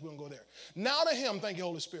 2:9. That's we're going to go there. Now to him, thank you,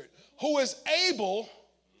 Holy Spirit, who is able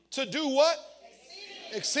to do what?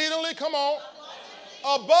 Exceedingly, come on.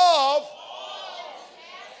 Above,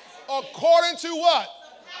 according to what?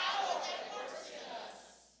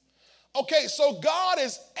 Okay, so God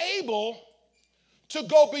is able to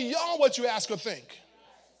go beyond what you ask or think.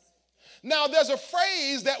 Now, there's a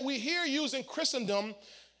phrase that we hear used in Christendom,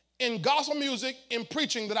 in gospel music, in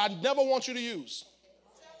preaching, that I never want you to use.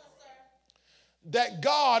 That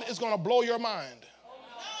God is going to blow your mind.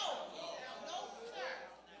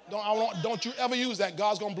 Don't you ever use that.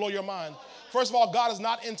 God's going to blow your mind. First of all, God is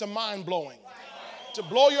not into mind blowing. To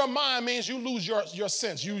blow your mind means you lose your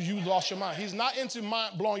sense. You lost your mind. He's not into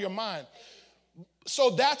blowing your mind.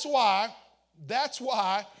 So that's why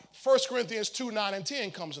 1 Corinthians 2:9 and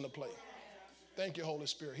 10 comes into play. Thank you, Holy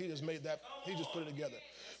Spirit. He just made that, he just put it together.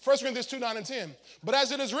 1 Corinthians 2:9 and 10. But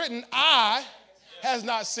as it is written, eye has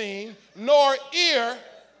not seen, nor ear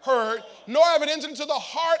heard, nor have it entered into the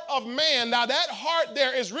heart of man. Now that heart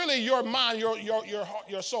there is really your mind,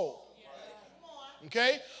 your soul.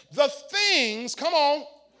 Okay? The things, come on,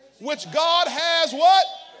 which God has what?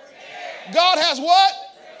 Prepared. God has what?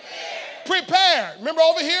 Prepared. Remember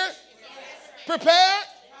over here? Prepared?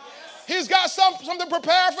 He's got something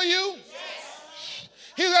prepared for you?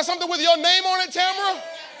 He's got something with your name on it, Tamara?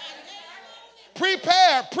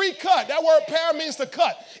 Prepared, pre-cut. That word pair means to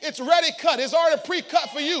cut. It's ready cut. It's already pre-cut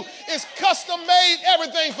for you. It's custom made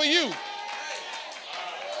everything for you.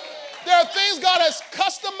 There are things God has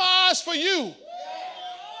customized for you.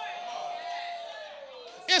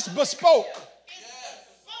 It's bespoke.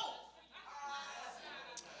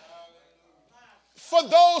 For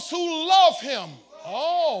those who love him.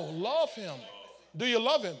 Oh, love him. Do you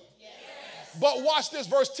love him? But watch this,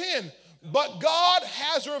 verse 10. But God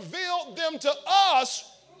has revealed them to us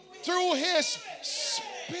through his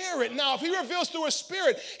Spirit. Now, if he reveals through his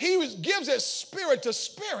Spirit, he gives it spirit to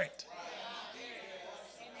spirit.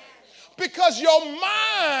 Because your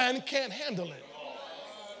mind can't handle it.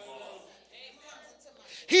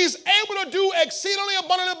 He's able to do exceedingly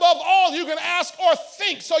abundantly above all you can ask or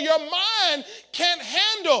think. So your mind can't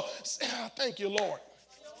handle. Thank you, Lord.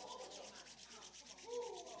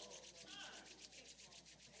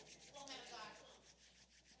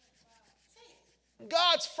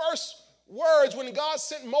 God's first words when God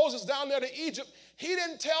sent Moses down there to Egypt, he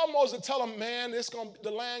didn't tell Moses to tell him, man,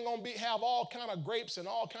 the land going to have all kind of grapes and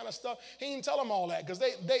all kind of stuff. He didn't tell them all that because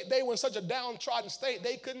they were in such a downtrodden state,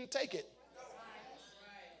 they couldn't take it.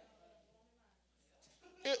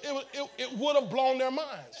 It would have blown their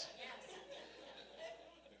minds.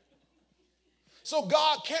 So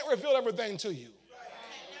God can't reveal everything to you.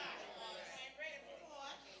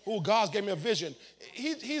 Oh, God's gave me a vision.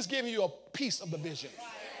 He's giving you a piece of the vision.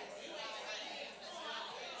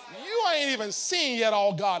 You ain't even seen yet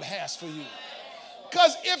all God has for you.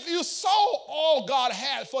 Because if you saw all God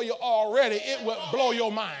had for you already, it would blow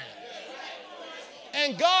your mind.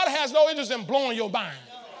 And God has no interest in blowing your mind.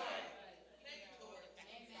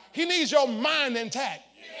 He needs your mind intact.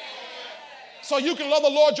 So you can love the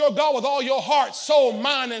Lord your God with all your heart, soul,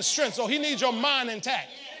 mind, and strength. So he needs your mind intact.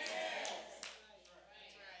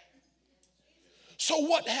 So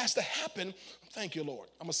what has to happen? Thank you, Lord.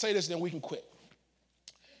 I'm going to say this, then we can quit.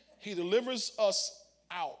 He delivers us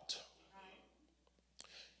out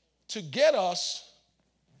to get us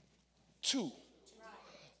to.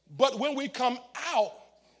 But when we come out,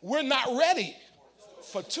 we're not ready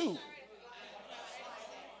for two.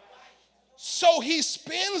 So he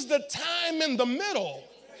spends the time in the middle,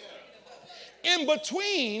 in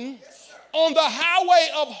between, on the highway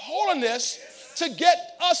of holiness to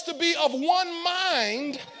get us to be of one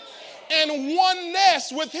mind and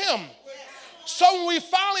oneness with him. So when we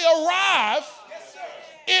finally arrive,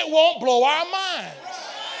 it won't blow our minds.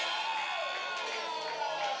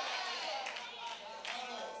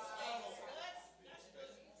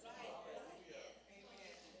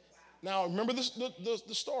 Now, remember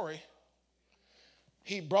the story.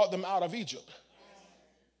 He brought them out of Egypt.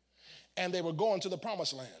 and they were going to the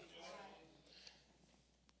promised land.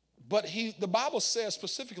 But the Bible says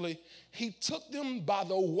specifically, he took them by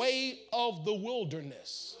the way of the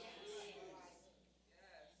wilderness.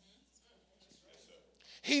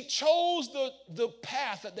 He chose the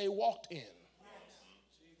path that they walked in.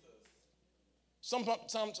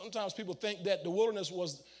 Sometimes people think that the wilderness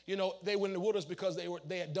was, they were in the wilderness because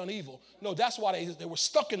they had done evil. No, that's why they were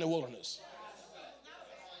stuck in the wilderness.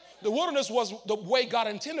 The wilderness was the way God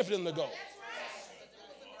intended for them to go.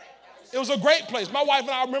 It was a great place. My wife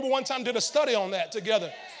and I remember one time did a study on that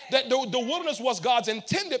together, that the wilderness was God's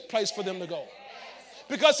intended place for them to go.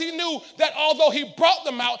 Because he knew that although he brought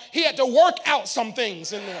them out, he had to work out some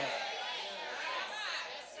things in there.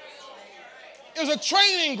 It was a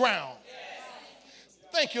training ground.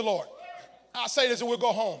 Thank you, Lord. I'll say this and we'll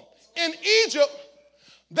go home. In Egypt,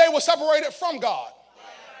 they were separated from God.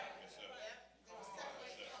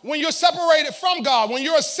 When you're separated from God, when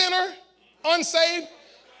you're a sinner, unsaved,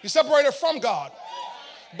 you're separated from God.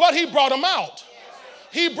 But he brought them out.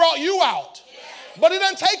 He brought you out. But he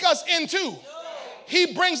doesn't take us into.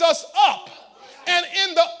 He brings us up. And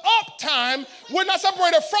in the up time, we're not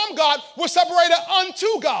separated from God, we're separated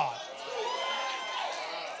unto God.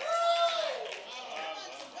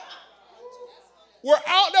 We're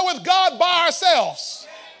out there with God by ourselves.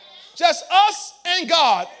 Just us and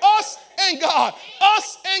God. Us and God.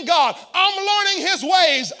 Us and God. I'm learning his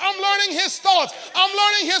ways. I'm learning his thoughts. I'm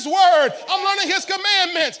learning his word. I'm learning his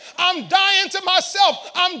commandments. I'm dying to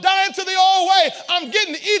myself. I'm dying to the old way. I'm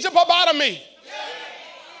getting Egypt up out of me.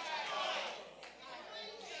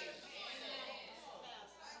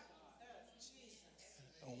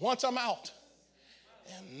 Once I'm out,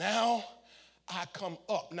 and now I come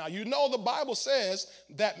up. Now, the Bible says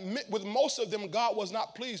that with most of them, God was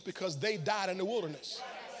not pleased because they died in the wilderness.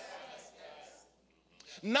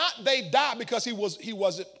 Not they died because he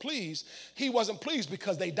wasn't pleased. He wasn't pleased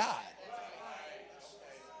because they died.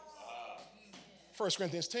 1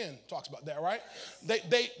 Corinthians 10 talks about that, right?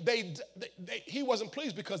 He wasn't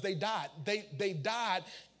pleased because they died. They died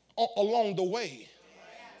along the way.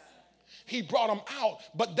 He brought them out,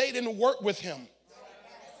 but they didn't work with him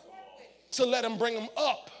to let him bring them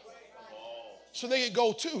up so they could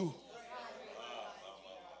go too.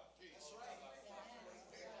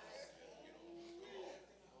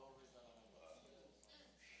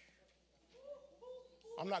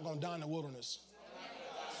 I'm not going to die in the wilderness.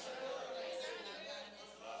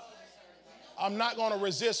 I'm not going to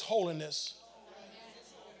resist holiness.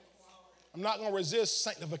 I'm not going to resist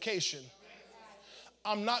sanctification.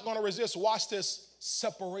 I'm not going to resist, watch this,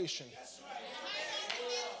 separation.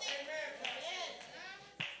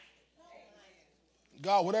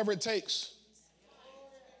 God, whatever it takes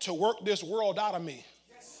to work this world out of me.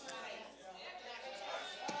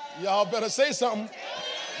 Y'all better say something.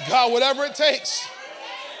 God, whatever it takes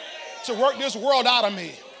to work this world out of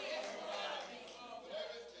me.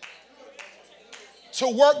 To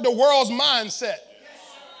work the world's mindset.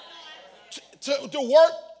 To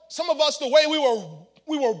work some of us the way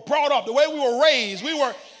we were brought up, the way we were raised. We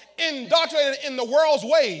were indoctrinated in the world's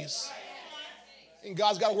ways. And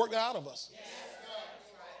God's got to work that out of us.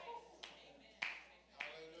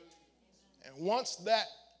 And once that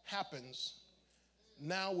happens,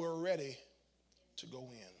 now we're ready to go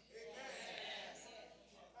in.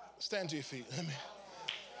 Stand to your feet.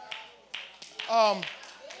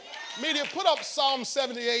 Media, put up Psalm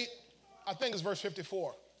 78. I think it's verse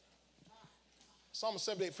 54. Psalm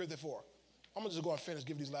 78, 54. I'm going to just go and finish,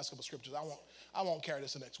 give these last couple of scriptures. I won't carry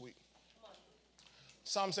this to next week.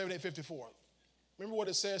 Psalm 78, 54. Remember what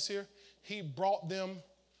it says here? He brought them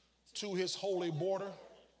to his holy border,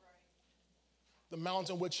 the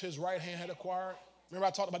mountain which his right hand had acquired. Remember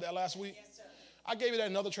I talked about that last week? Yes, sir. I gave you that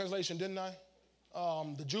in another translation, didn't I?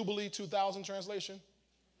 The Jubilee 2000 translation.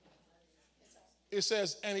 It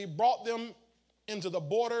says, and he brought them into the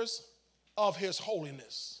borders of his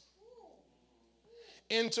holiness,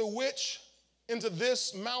 into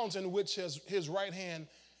this mountain which his right hand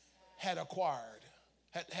had acquired,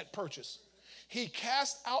 had purchased. He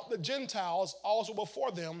cast out the Gentiles also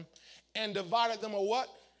before them and divided them a what?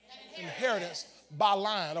 Inheritance by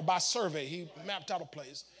line or by survey. He mapped out a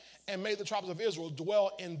place and made the tribes of Israel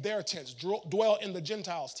dwell in their tents, dwell in the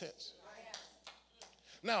Gentiles' tents.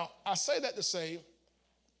 Now, I say that to say,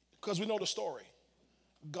 because we know the story.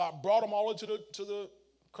 God brought them all into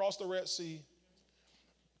across the Red Sea.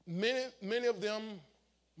 Many of them,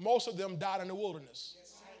 most of them died in the wilderness.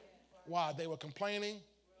 Why? They were complaining.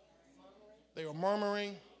 They were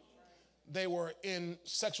murmuring. They were in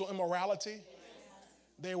sexual immorality.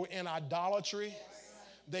 They were in idolatry.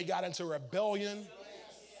 They got into rebellion.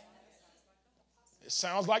 It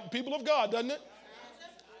sounds like people of God, doesn't it?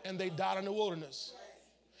 And they died in the wilderness.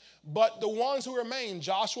 But the ones who remained,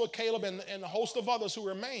 Joshua, Caleb, and a host of others who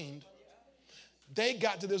remained, they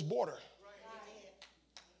got to this border.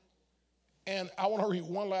 And I want to read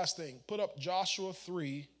one last thing. Put up Joshua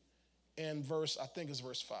 3 and I think it's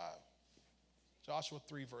verse 5. Joshua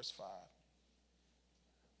 3, verse 5.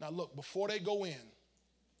 Now look, before they go in,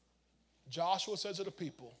 Joshua says to the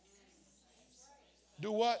people,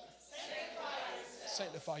 do what?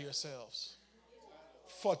 Sanctify yourselves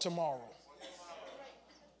for tomorrow.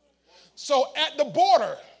 So at the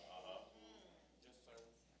border,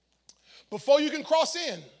 before you can cross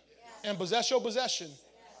in and possess your possession,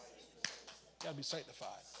 you got to be sanctified.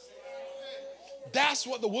 That's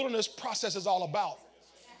what the wilderness process is all about.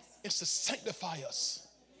 It's to sanctify us.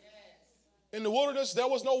 In the wilderness, there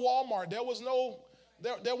was no Walmart. There was no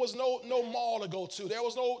mall to go to. There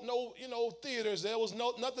was no theaters. There was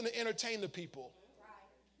nothing to entertain the people.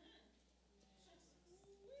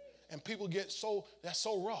 And people get that's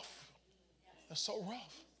so rough. That's so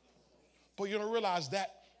rough. But you don't realize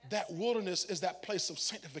that wilderness is that place of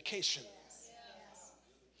sanctification,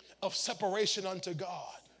 of separation unto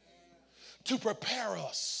God, to prepare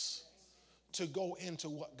us to go into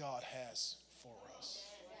what God has for us.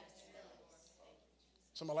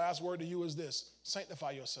 So my last word to you is this: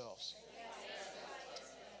 sanctify yourselves.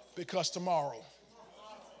 Because tomorrow,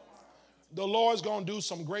 the Lord's going to do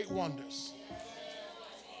some great wonders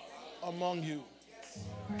among you.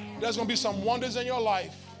 There's going to be some wonders in your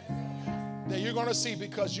life that you're going to see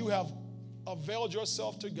because you have availed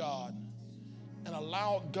yourself to God and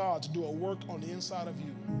allowed God to do a work on the inside of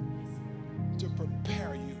you to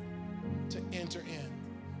prepare you to enter in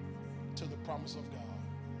to the promise of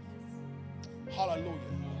God. Hallelujah.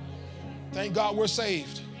 Thank God we're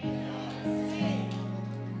saved.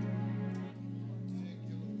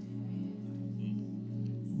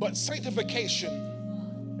 But sanctification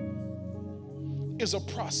is a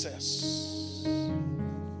process.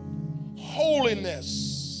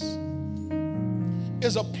 Holiness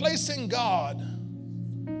is a placing God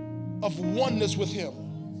of oneness with Him.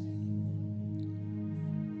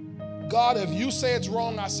 God, if you say it's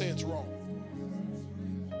wrong, I say it's wrong.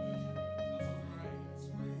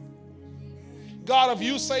 God, if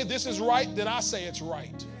you say this is right, then I say it's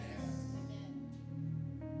right.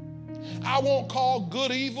 I won't call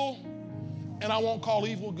good evil, and I won't call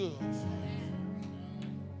evil good.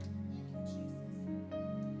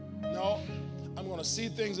 No, I'm going to see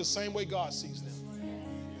things the same way God sees them.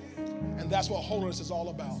 And that's what holiness is all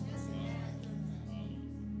about.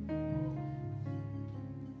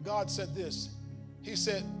 God said this. He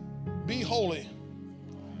said, be holy,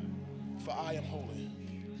 for I am holy.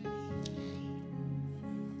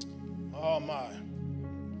 Oh my.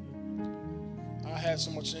 I had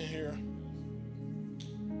so much in here.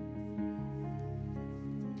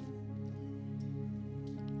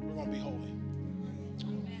 We're going to be holy.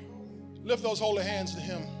 Lift those holy hands to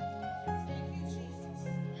Him.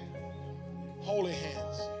 Holy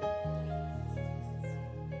hands.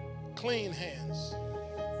 Clean hands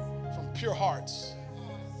from pure hearts.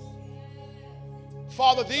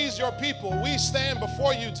 Father, these are your people. We stand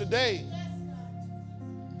before you today.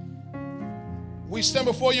 We stand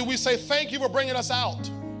before you. We say thank you for bringing us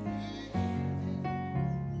out.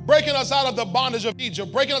 Breaking us out of the bondage of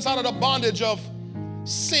Egypt. Breaking us out of the bondage of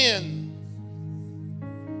sin.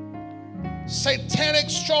 Satanic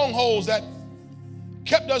strongholds that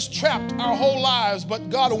kept us trapped our whole lives. But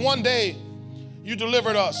God, one day you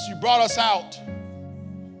delivered us. You brought us out.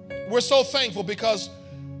 We're so thankful because,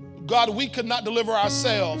 God, we could not deliver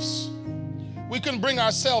ourselves. We couldn't bring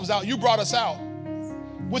ourselves out. You brought us out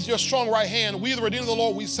with your strong right hand. We, the redeemed of the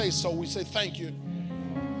Lord, we say so. We say thank you.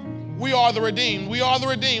 We are the redeemed. We are the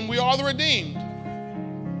redeemed. We are the redeemed.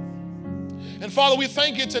 And Father, we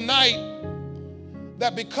thank you tonight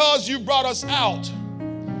that because you brought us out,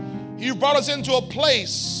 you brought us into a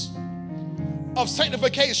place of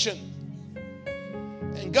sanctification.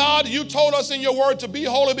 And God, you told us in your word to be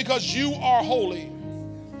holy because you are holy.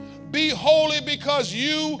 Be holy because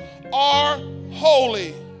you are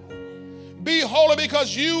holy. Be holy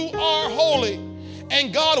because you are holy.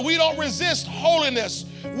 And God, we don't resist holiness.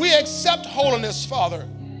 We accept holiness, Father.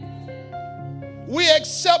 We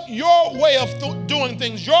accept your way of doing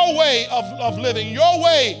things, your way of living, your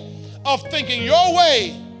way of thinking, your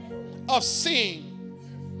way of seeing.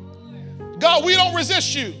 God, we don't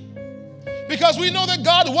resist you because we know that,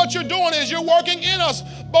 God, what you're doing is you're working in us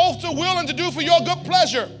both to will and to do for your good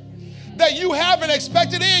pleasure that you have an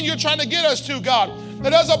expected end you're trying to get us to, God. That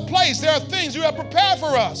there's a place, there are things you have prepared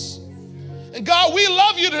for us. And God, we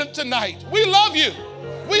love you tonight. We love you.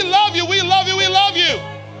 We love you, we love you, we love you.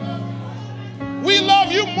 We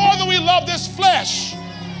love you more than we love this flesh.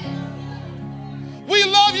 We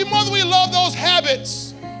love you more than we love those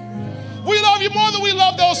habits. We love you more than we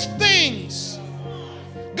love those things.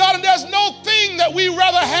 God, and there's no thing that we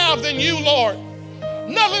rather have than you, Lord.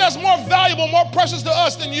 Nothing that's more valuable, more precious to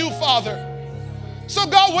us than you, Father. So,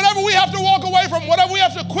 God, whatever we have to walk away from, whatever we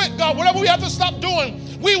have to quit, God, whatever we have to stop doing,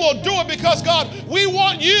 we will do it because, God, we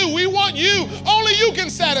want you. We want you. Only you can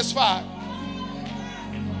satisfy.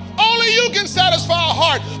 Only you can satisfy our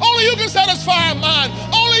heart. Only you can satisfy our mind.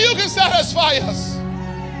 Only you can satisfy us.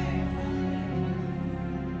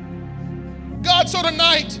 God, so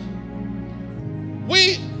tonight,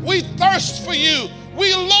 we thirst for you.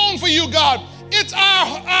 We long for you, God. It's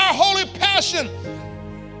our holy passion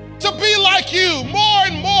to be like you, more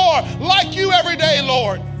and more like you every day,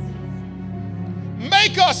 Lord.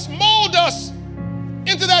 Make us, mold us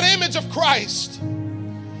into that image of Christ.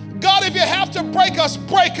 God, if you have to break us,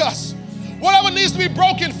 break us. Whatever needs to be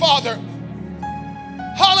broken, Father.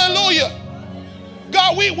 Hallelujah.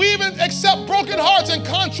 God, we even accept broken hearts and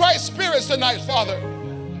contrite spirits tonight, Father.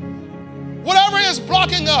 Whatever is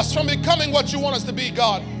blocking us from becoming what you want us to be,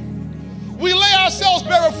 God, we lay ourselves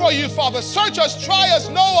bare before you, Father. Search us, try us,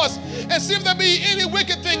 know us, and see if there be any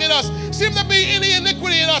wicked thing in us. See if there be any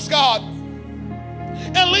iniquity in us, God.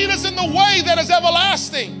 And lead us in the way that is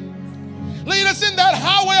everlasting. Lead us in that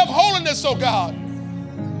highway of holiness, oh God.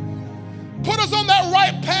 Put us on that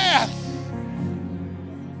right path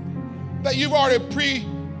that you've already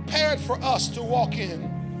prepared for us to walk in.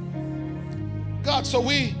 God, so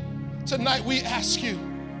tonight we ask you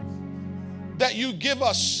that you give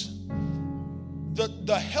us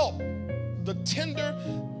the help, the tender,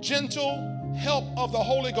 gentle help of the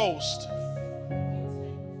Holy Ghost.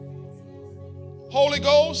 Holy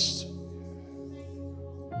Ghost,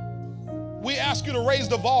 we ask you to raise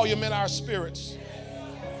the volume in our spirits.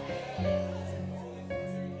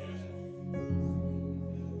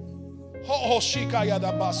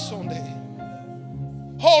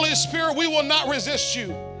 Holy Spirit, we will not resist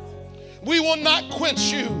you. We will not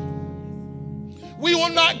quench you. We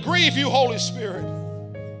will not grieve you, Holy Spirit.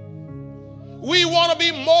 We want to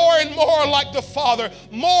be more and more like the Father,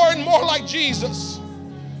 more and more like Jesus.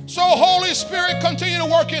 So, Holy Spirit, continue to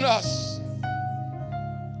work in us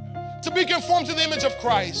to be conformed to the image of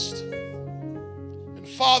Christ. And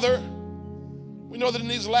Father, we know that in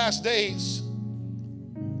these last days,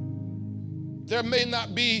 it may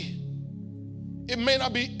not be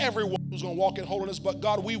everyone who's going to walk in holiness, but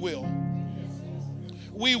God, we will.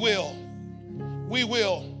 We will. We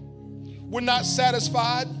will. We're not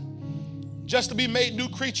satisfied just to be made new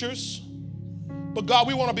creatures, but God,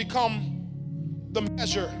 we want to become the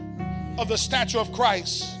measure of the stature of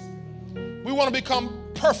Christ. We want to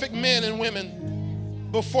become perfect men and women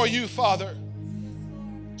before you, Father.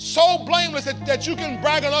 So blameless that you can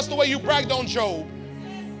brag on us the way you bragged on Job.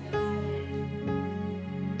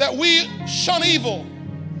 That we shun evil.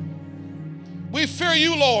 We fear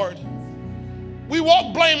you, Lord. We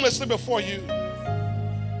walk blamelessly before you.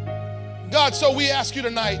 God, so we ask you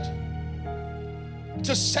tonight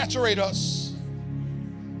to saturate us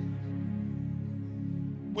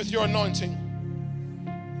with your anointing,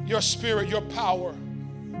 your spirit, your power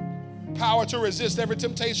to resist every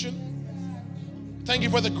temptation. Thank you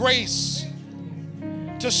for the grace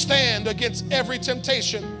to stand against every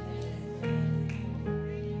temptation.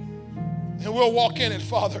 And we'll walk in it,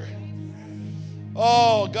 Father.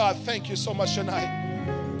 Oh, God, thank you so much tonight.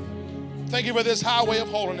 Thank you for this highway of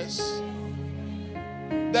holiness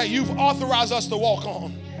that you've authorized us to walk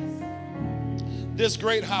on. This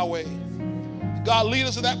great highway. God, lead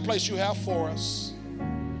us to that place you have for us.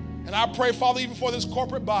 And I pray, Father, even for this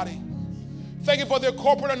corporate body. Thank you for their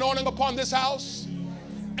corporate anointing upon this house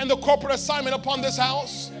and the corporate assignment upon this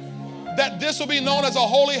house, that this will be known as a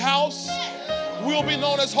holy house. We'll be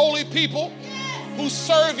known as holy people who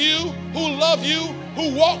serve you, who love you,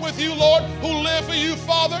 who walk with you, Lord, who live for you,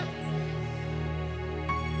 Father.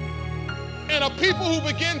 And a people who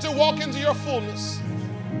begin to walk into your fullness.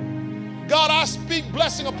 God, I speak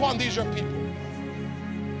blessing upon these your people.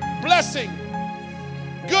 Blessing,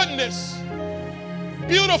 goodness,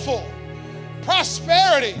 beautiful,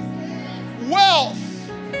 prosperity, wealth,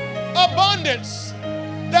 abundance,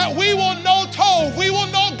 that we will know tov, we will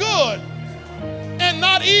know good and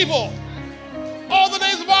not evil. All the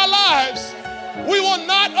days of our lives, we will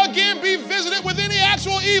not again be visited with any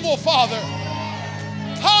actual evil, Father.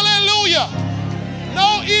 Hallelujah.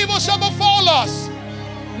 No evil shall befall us,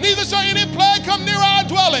 neither shall any plague come near our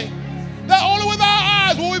dwelling. That only with our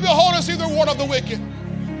eyes will we behold and see the reward of the wicked.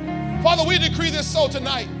 Father, we decree this so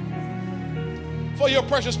tonight. for your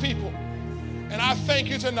precious people. And I thank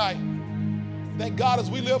you tonight that, God,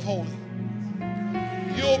 as we live holy,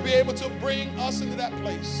 you'll be able to bring us into that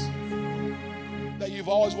place that you've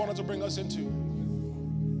always wanted to bring us into.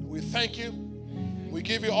 We thank you. We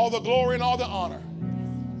give you all the glory and all the honor.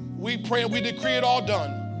 We pray and we decree it all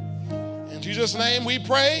done. In Jesus' name we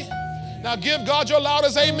pray. Now give God your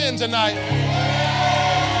loudest amen tonight.